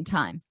point in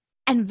time.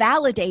 And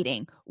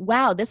validating,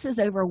 wow, this is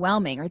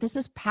overwhelming, or this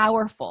is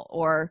powerful,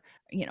 or,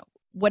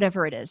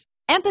 whatever it is.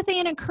 Empathy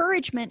and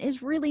encouragement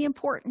is really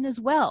important as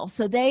well.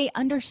 So they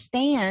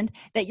understand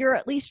that you're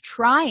at least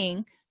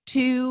trying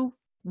to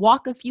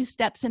walk a few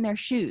steps in their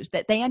shoes,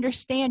 that they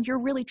understand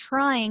you're really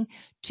trying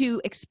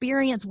to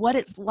experience what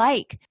it's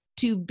like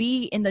to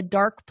be in the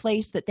dark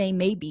place that they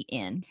may be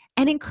in,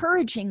 and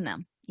encouraging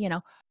them,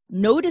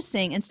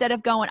 noticing instead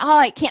of going,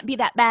 oh, it can't be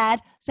that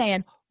bad,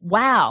 saying,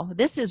 wow,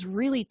 this is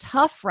really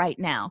tough right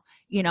now.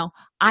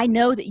 I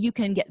know that you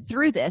can get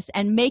through this,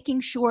 and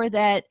making sure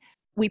that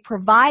we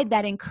provide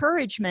that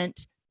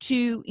encouragement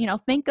to,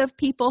 think of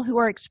people who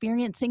are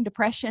experiencing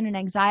depression and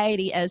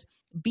anxiety as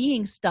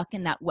being stuck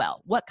in that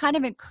well. What kind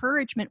of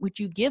encouragement would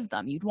you give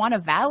them? You'd want to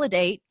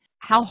validate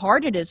how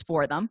hard it is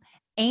for them,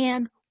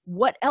 and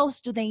what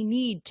else do they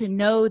need to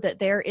know that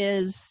there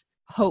is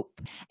hope.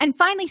 And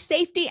finally,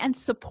 safety and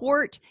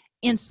support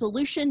in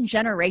solution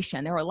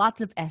generation. There are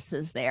lots of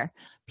S's there.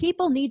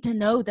 People need to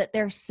know that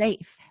they're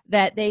safe,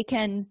 that they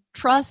can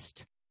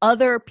trust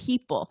other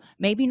people,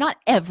 maybe not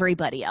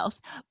everybody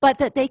else, but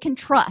that they can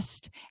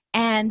trust,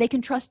 and they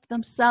can trust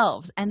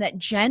themselves, and that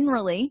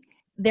generally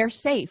they're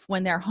safe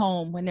when they're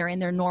home, when they're in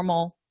their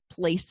normal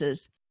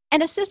places.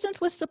 And assistance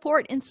with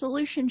support in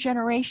solution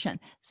generation.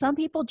 Some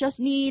people just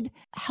need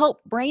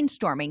help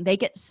brainstorming. They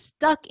get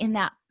stuck in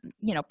that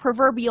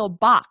proverbial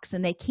box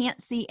and they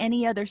can't see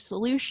any other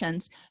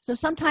solutions. So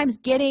sometimes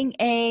getting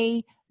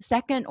a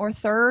second or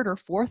third or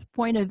fourth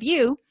point of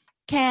view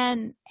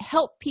can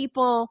help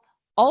people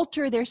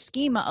alter their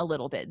schema a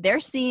little bit. They're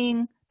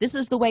seeing this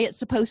is the way it's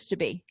supposed to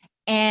be.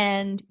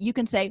 And you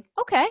can say,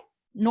 okay,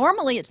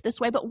 normally it's this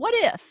way, but what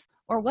if?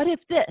 Or what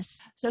if this?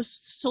 So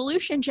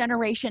solution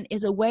generation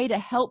is a way to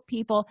help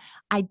people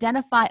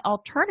identify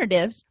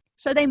alternatives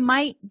so they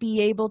might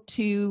be able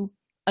to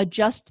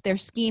adjust their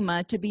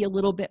schema to be a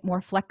little bit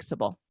more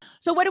flexible.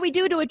 So what do we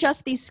do to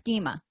adjust these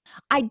schema?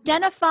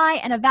 Identify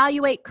and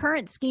evaluate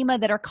current schema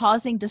that are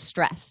causing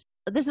distress.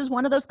 This is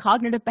one of those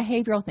cognitive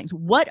behavioral things.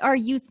 What are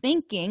you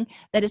thinking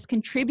that is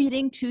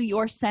contributing to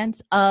your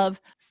sense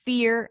of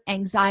fear,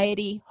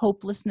 anxiety,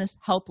 hopelessness,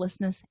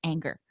 helplessness,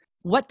 anger?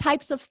 What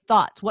types of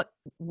thoughts?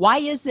 Why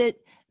is it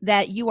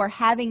that you are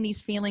having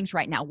these feelings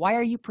right now? Why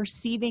are you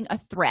perceiving a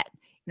threat?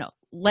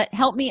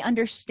 help me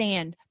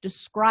understand,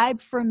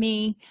 describe for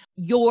me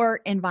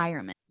your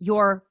environment,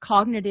 your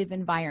cognitive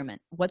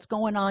environment, what's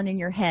going on in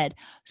your head,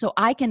 so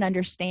I can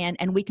understand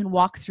and we can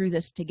walk through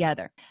this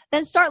together.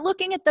 Then start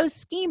looking at those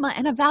schema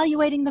and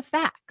evaluating the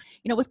facts.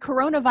 With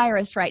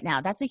coronavirus right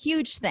now, that's a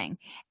huge thing.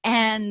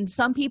 And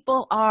some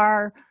people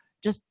are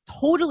just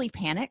totally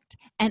panicked,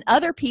 and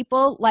other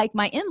people, like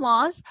my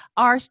in-laws,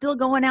 are still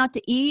going out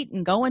to eat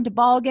and going to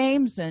ball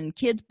games and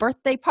kids'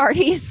 birthday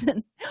parties.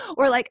 And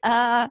we're like,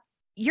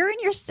 you're in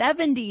your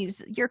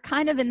 70s. You're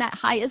kind of in that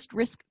highest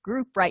risk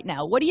group right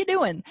now. What are you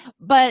doing?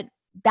 But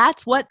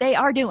that's what they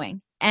are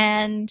doing.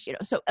 And,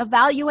 so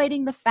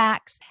evaluating the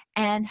facts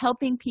and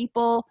helping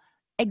people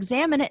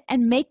examine it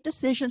and make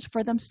decisions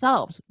for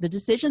themselves. The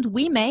decisions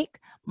we make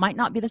might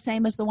not be the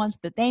same as the ones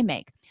that they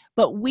make,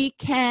 but we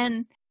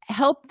can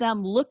help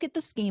them look at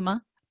the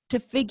schema to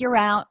figure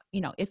out,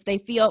 if they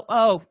feel,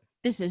 oh,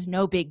 this is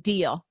no big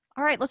deal.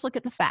 All right, let's look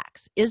at the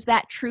facts. Is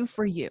that true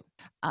for you?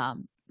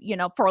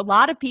 For a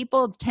lot of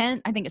people,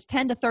 I think it's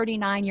 10 to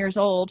 39 years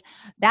old,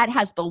 that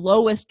has the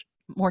lowest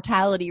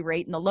mortality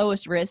rate and the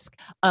lowest risk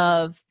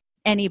of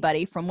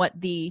anybody from what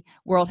the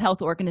World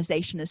Health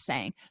Organization is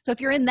saying. So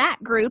if you're in that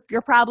group,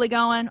 you're probably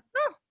going,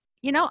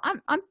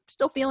 I'm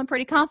still feeling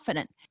pretty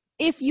confident.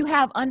 If you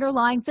have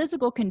underlying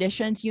physical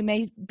conditions, you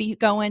may be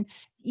going,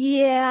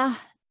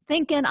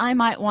 thinking I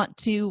might want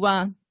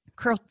to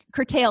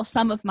curtail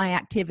some of my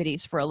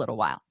activities for a little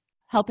while.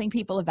 Helping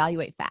people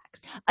evaluate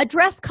facts.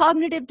 Address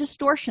cognitive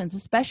distortions,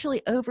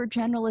 especially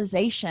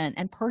overgeneralization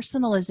and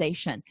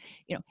personalization.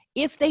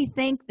 If they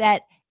think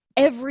that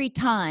every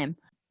time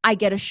I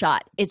get a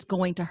shot, it's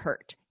going to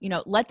hurt.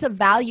 Let's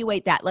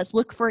evaluate that. Let's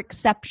look for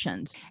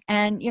exceptions.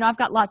 And, I've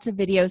got lots of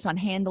videos on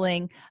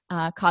handling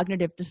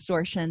cognitive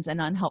distortions and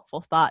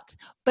unhelpful thoughts.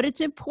 But it's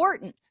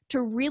important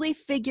to really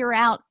figure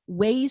out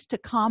ways to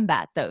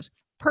combat those.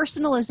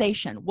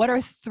 Personalization. What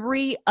are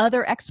 3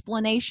 other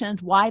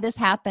explanations why this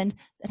happened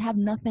that have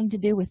nothing to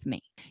do with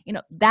me?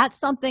 That's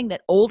something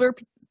that older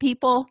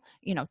people,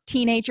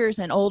 teenagers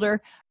and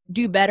older,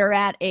 do better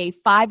at. A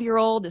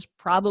 5-year-old is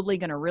probably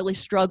going to really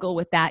struggle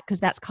with that because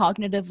that's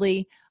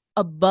cognitively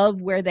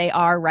above where they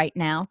are right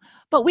now.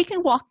 But we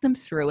can walk them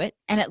through it.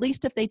 And at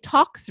least if they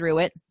talk through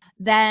it,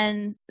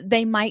 then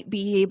they might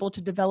be able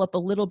to develop a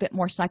little bit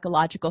more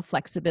psychological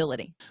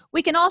flexibility.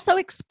 We can also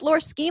explore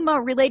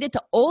schema related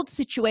to old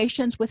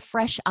situations with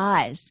fresh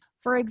eyes.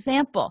 For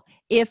example,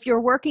 if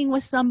you're working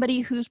with somebody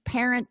whose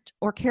parent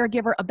or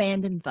caregiver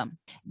abandoned them,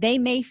 they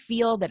may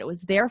feel that it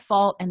was their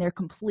fault and they're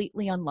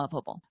completely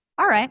unlovable.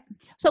 All right,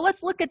 so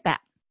let's look at that.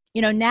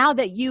 Now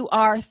that you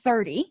are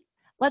 30,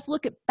 let's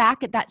look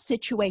back at that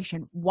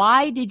situation.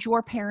 Why did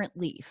your parent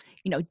leave?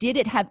 Did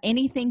it have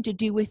anything to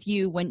do with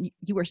you when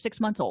you were 6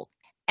 months old?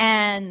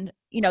 And,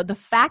 the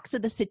facts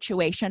of the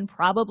situation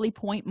probably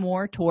point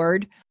more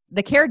toward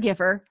the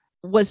caregiver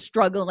was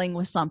struggling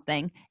with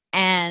something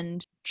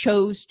and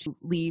chose to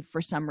leave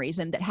for some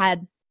reason that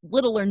had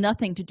little or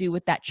nothing to do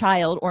with that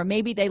child, or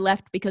maybe they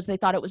left because they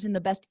thought it was in the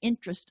best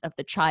interest of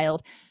the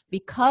child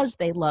because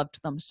they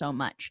loved them so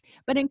much.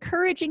 But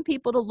encouraging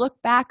people to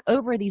look back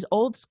over these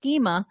old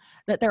schema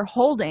that they're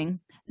holding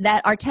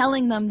that are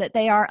telling them that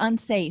they are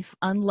unsafe,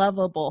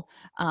 unlovable,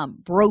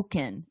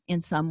 broken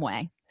in some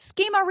way.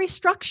 Schema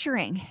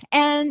restructuring.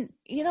 And,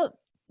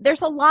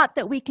 there's a lot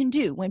that we can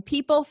do. When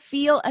people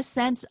feel a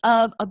sense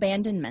of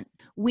abandonment,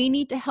 we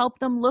need to help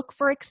them look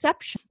for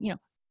exceptions.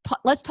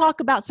 Let's talk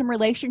about some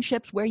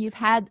relationships where you've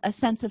had a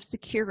sense of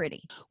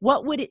security.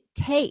 What would it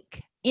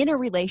take in a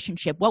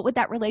relationship? What would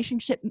that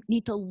relationship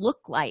need to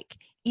look like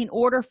in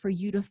order for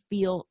you to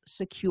feel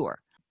secure?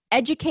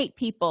 Educate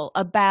people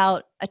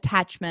about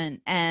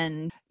attachment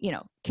and,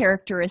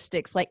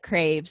 characteristics like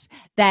craves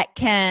that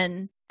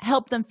can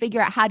help them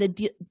figure out how to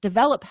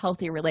develop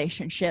healthy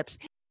relationships,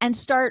 and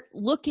start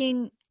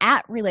looking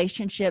at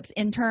relationships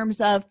in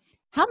terms of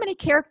how many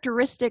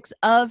characteristics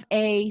of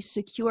a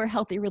secure,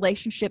 healthy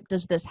relationship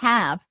does this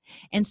have,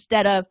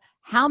 instead of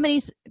how many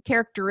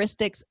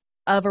characteristics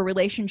of a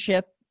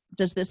relationship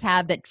does this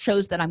have that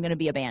shows that I'm going to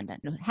be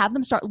abandoned. Have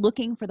them start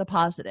looking for the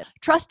positive.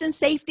 Trust and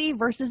safety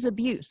versus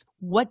abuse.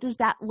 What does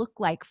that look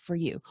like for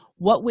you?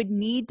 What would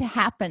need to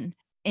happen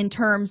in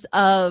terms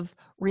of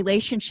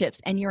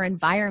relationships and your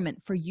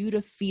environment for you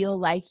to feel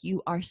like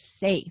you are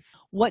safe?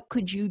 What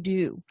could you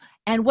do?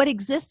 And what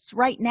exists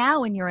right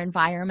now in your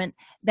environment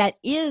that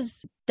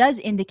does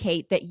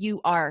indicate that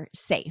you are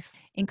safe?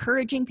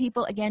 Encouraging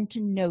people, again, to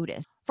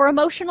notice. For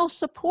emotional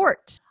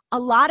support, a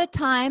lot of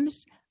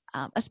times,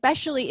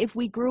 especially if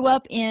we grew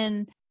up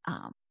in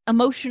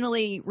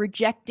emotionally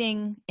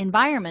rejecting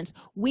environments,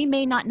 we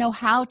may not know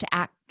how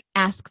to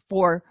ask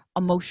for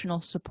emotional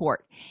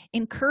support.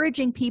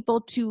 Encouraging people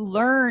to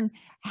learn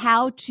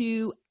how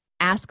to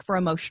ask for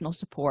emotional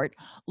support,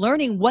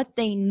 learning what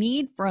they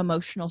need for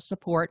emotional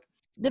support,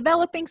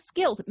 developing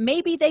skills.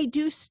 Maybe they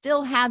do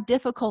still have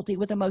difficulty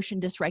with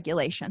emotion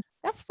dysregulation.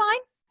 That's fine.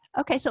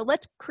 Okay, so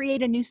let's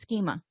create a new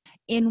schema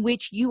in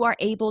which you are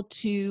able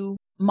to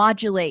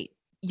modulate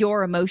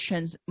your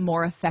emotions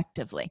more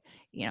effectively.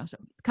 So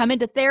come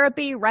into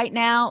therapy right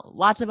now,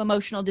 lots of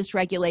emotional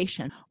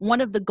dysregulation.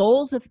 One of the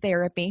goals of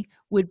therapy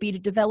would be to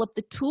develop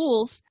the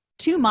tools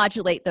to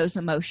modulate those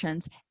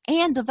emotions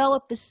and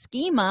develop the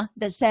schema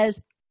that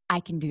says, I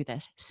can do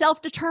this.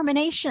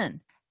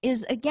 Self-determination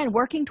is, again,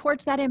 working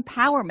towards that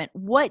empowerment.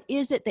 What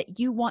is it that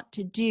you want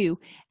to do,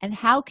 and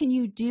how can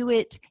you do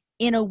it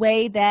in a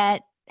way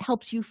that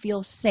helps you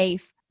feel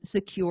safe,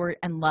 secure,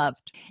 and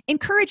loved?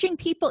 Encouraging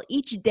people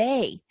each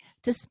day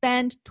to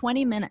spend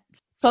 20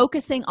 minutes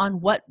focusing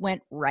on what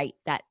went right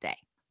that day.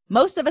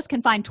 Most of us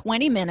can find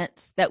 20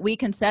 minutes that we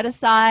can set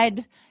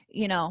aside,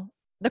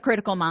 the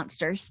critical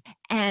monsters,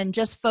 and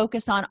just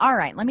focus on, all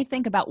right, let me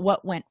think about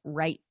what went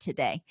right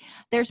today.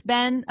 There's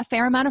been a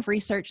fair amount of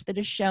research that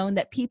has shown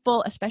that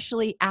people,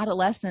 especially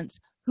adolescents,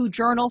 who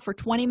journal for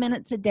 20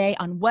 minutes a day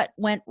on what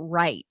went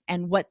right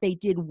and what they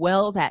did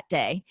well that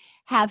day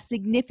have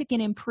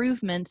significant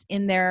improvements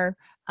in their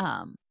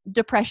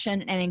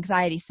depression and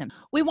anxiety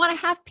symptoms. We want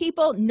to have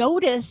people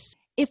notice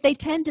if they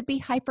tend to be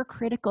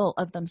hypercritical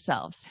of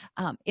themselves,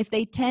 if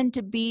they tend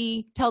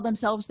to tell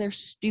themselves they're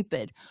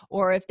stupid,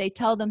 or if they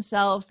tell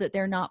themselves that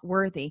they're not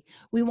worthy.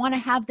 We want to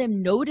have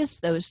them notice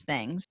those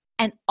things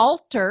and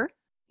alter,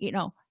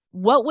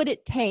 what would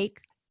it take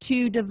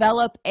to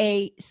develop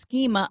a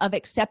schema of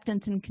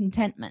acceptance and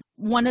contentment.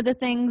 One of the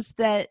things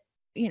that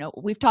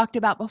we've talked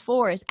about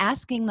before is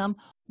asking them,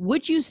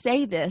 would you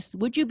say this?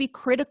 Would you be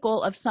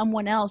critical of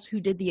someone else who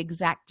did the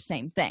exact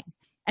same thing?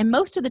 And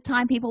most of the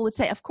time people would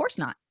say, of course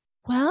not.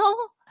 Well,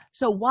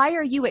 so why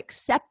are you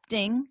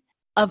accepting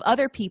of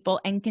other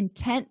people and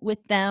content with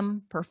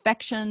them,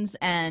 perfections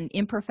and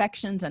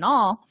imperfections and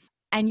all,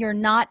 and you're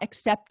not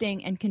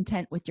accepting and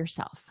content with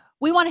yourself?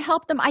 We want to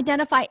help them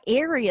identify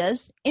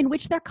areas in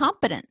which they're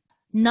competent.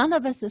 None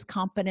of us is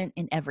competent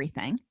in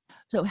everything.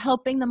 So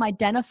helping them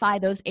identify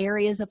those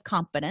areas of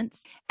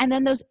competence, and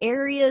then those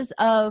areas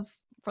of,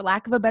 for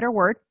lack of a better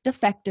word,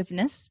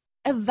 defectiveness,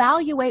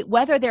 evaluate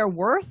whether they're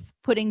worth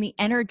putting the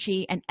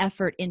energy and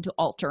effort into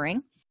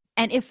altering.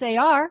 And if they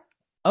are,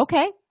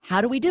 okay, how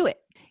do we do it?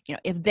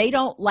 If they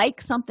don't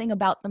like something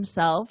about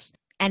themselves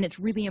and it's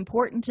really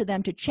important to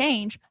them to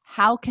change,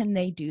 how can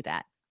they do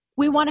that?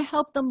 We want to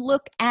help them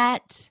look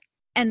at,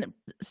 and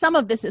some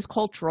of this is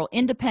cultural,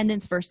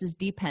 independence versus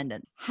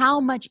dependence. How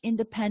much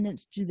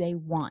independence do they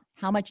want?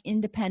 How much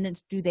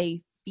independence do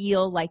they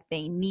feel like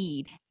they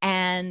need?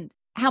 And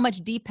how much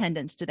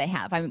dependence do they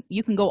have?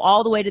 You can go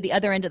all the way to the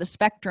other end of the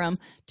spectrum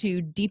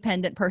to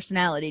dependent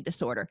personality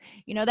disorder.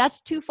 That's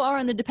too far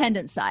on the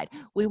dependent side.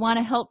 We want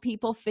to help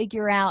people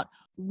figure out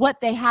what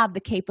they have the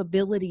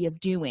capability of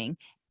doing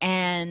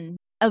and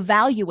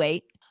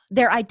evaluate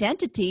their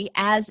identity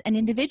as an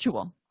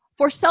individual.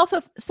 For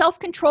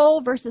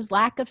self-control versus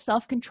lack of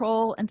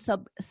self-control and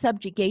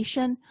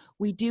subjugation,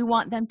 we do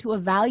want them to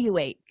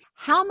evaluate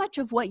how much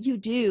of what you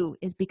do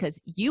is because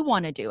you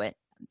want to do it,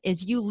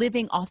 is you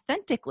living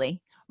authentically,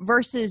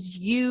 versus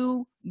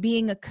you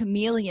being a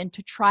chameleon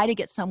to try to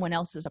get someone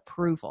else's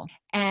approval.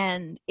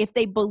 And if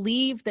they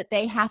believe that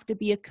they have to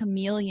be a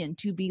chameleon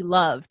to be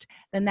loved,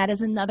 then that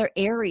is another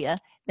area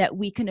that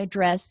we can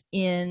address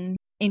in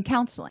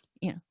counseling,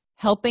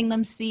 helping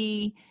them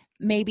see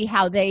maybe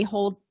how they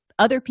hold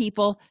other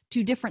people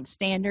to different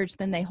standards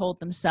than they hold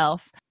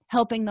themselves,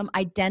 helping them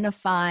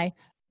identify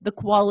the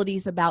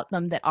qualities about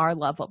them that are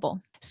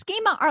lovable.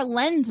 Schema are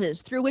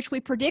lenses through which we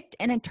predict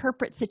and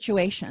interpret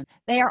situations.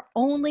 They are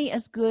only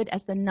as good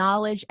as the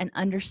knowledge and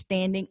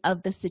understanding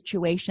of the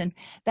situation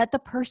that the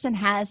person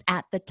has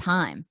at the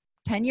time.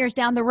 10 years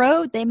down the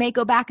road, they may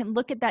go back and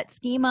look at that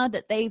schema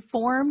that they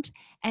formed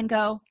and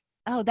go,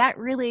 oh, that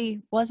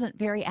really wasn't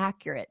very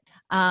accurate.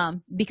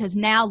 Because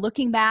now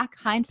looking back,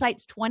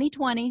 hindsight's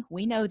 20/20,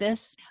 we know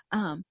this.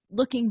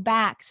 Looking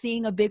back,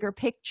 seeing a bigger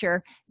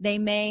picture, they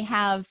may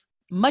have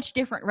much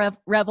different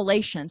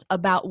revelations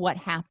about what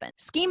happened.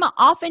 Schema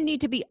often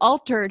need to be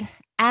altered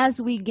as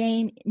we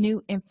gain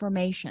new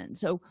information.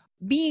 So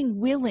being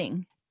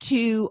willing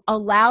to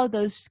allow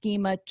those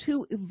schema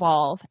to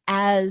evolve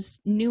as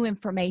new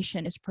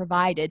information is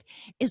provided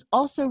is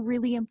also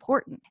really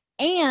important.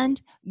 And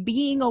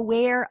being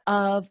aware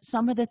of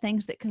some of the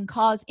things that can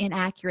cause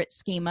inaccurate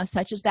schema,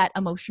 such as that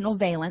emotional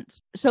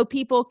valence, so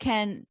people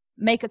can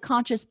make a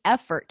conscious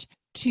effort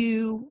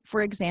to,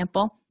 for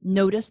example,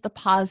 notice the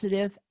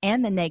positive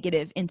and the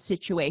negative in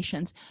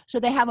situations so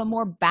they have a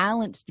more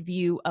balanced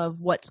view of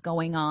what's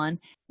going on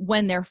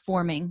when they're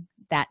forming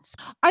that.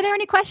 Are there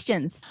any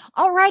questions?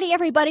 All righty,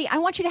 everybody. I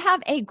want you to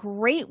have a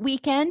great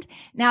weekend.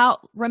 Now,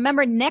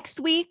 remember, next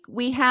week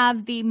we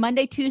have the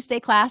Monday, Tuesday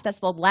class. That's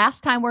the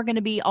last time we're going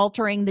to be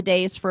altering the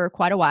days for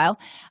quite a while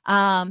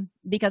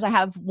because I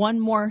have one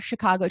more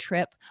Chicago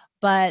trip.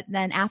 But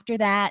then after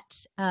that,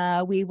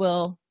 we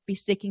will be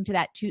sticking to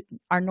that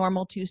our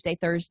normal Tuesday,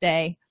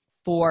 Thursday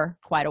for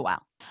quite a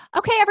while.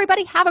 Okay,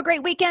 everybody, have a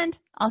great weekend.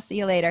 I'll see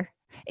you later.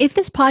 If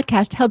this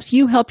podcast helps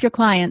you help your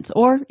clients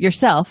or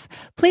yourself,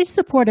 please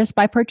support us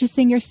by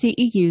purchasing your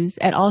CEUs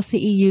at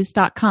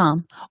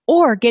allceus.com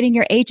or getting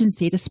your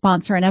agency to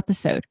sponsor an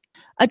episode.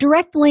 A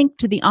direct link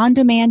to the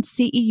on-demand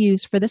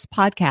CEUs for this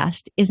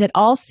podcast is at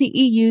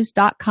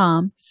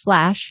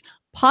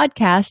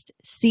allceus.com/podcast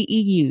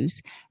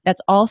CEUs.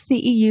 That's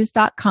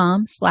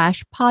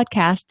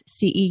allceus.com/podcast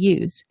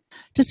CEUs.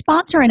 To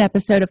sponsor an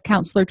episode of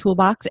Counselor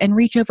Toolbox and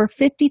reach over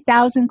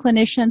 50,000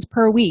 clinicians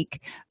per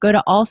week, go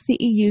to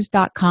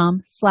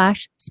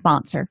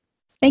allceus.com/sponsor.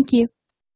 Thank you.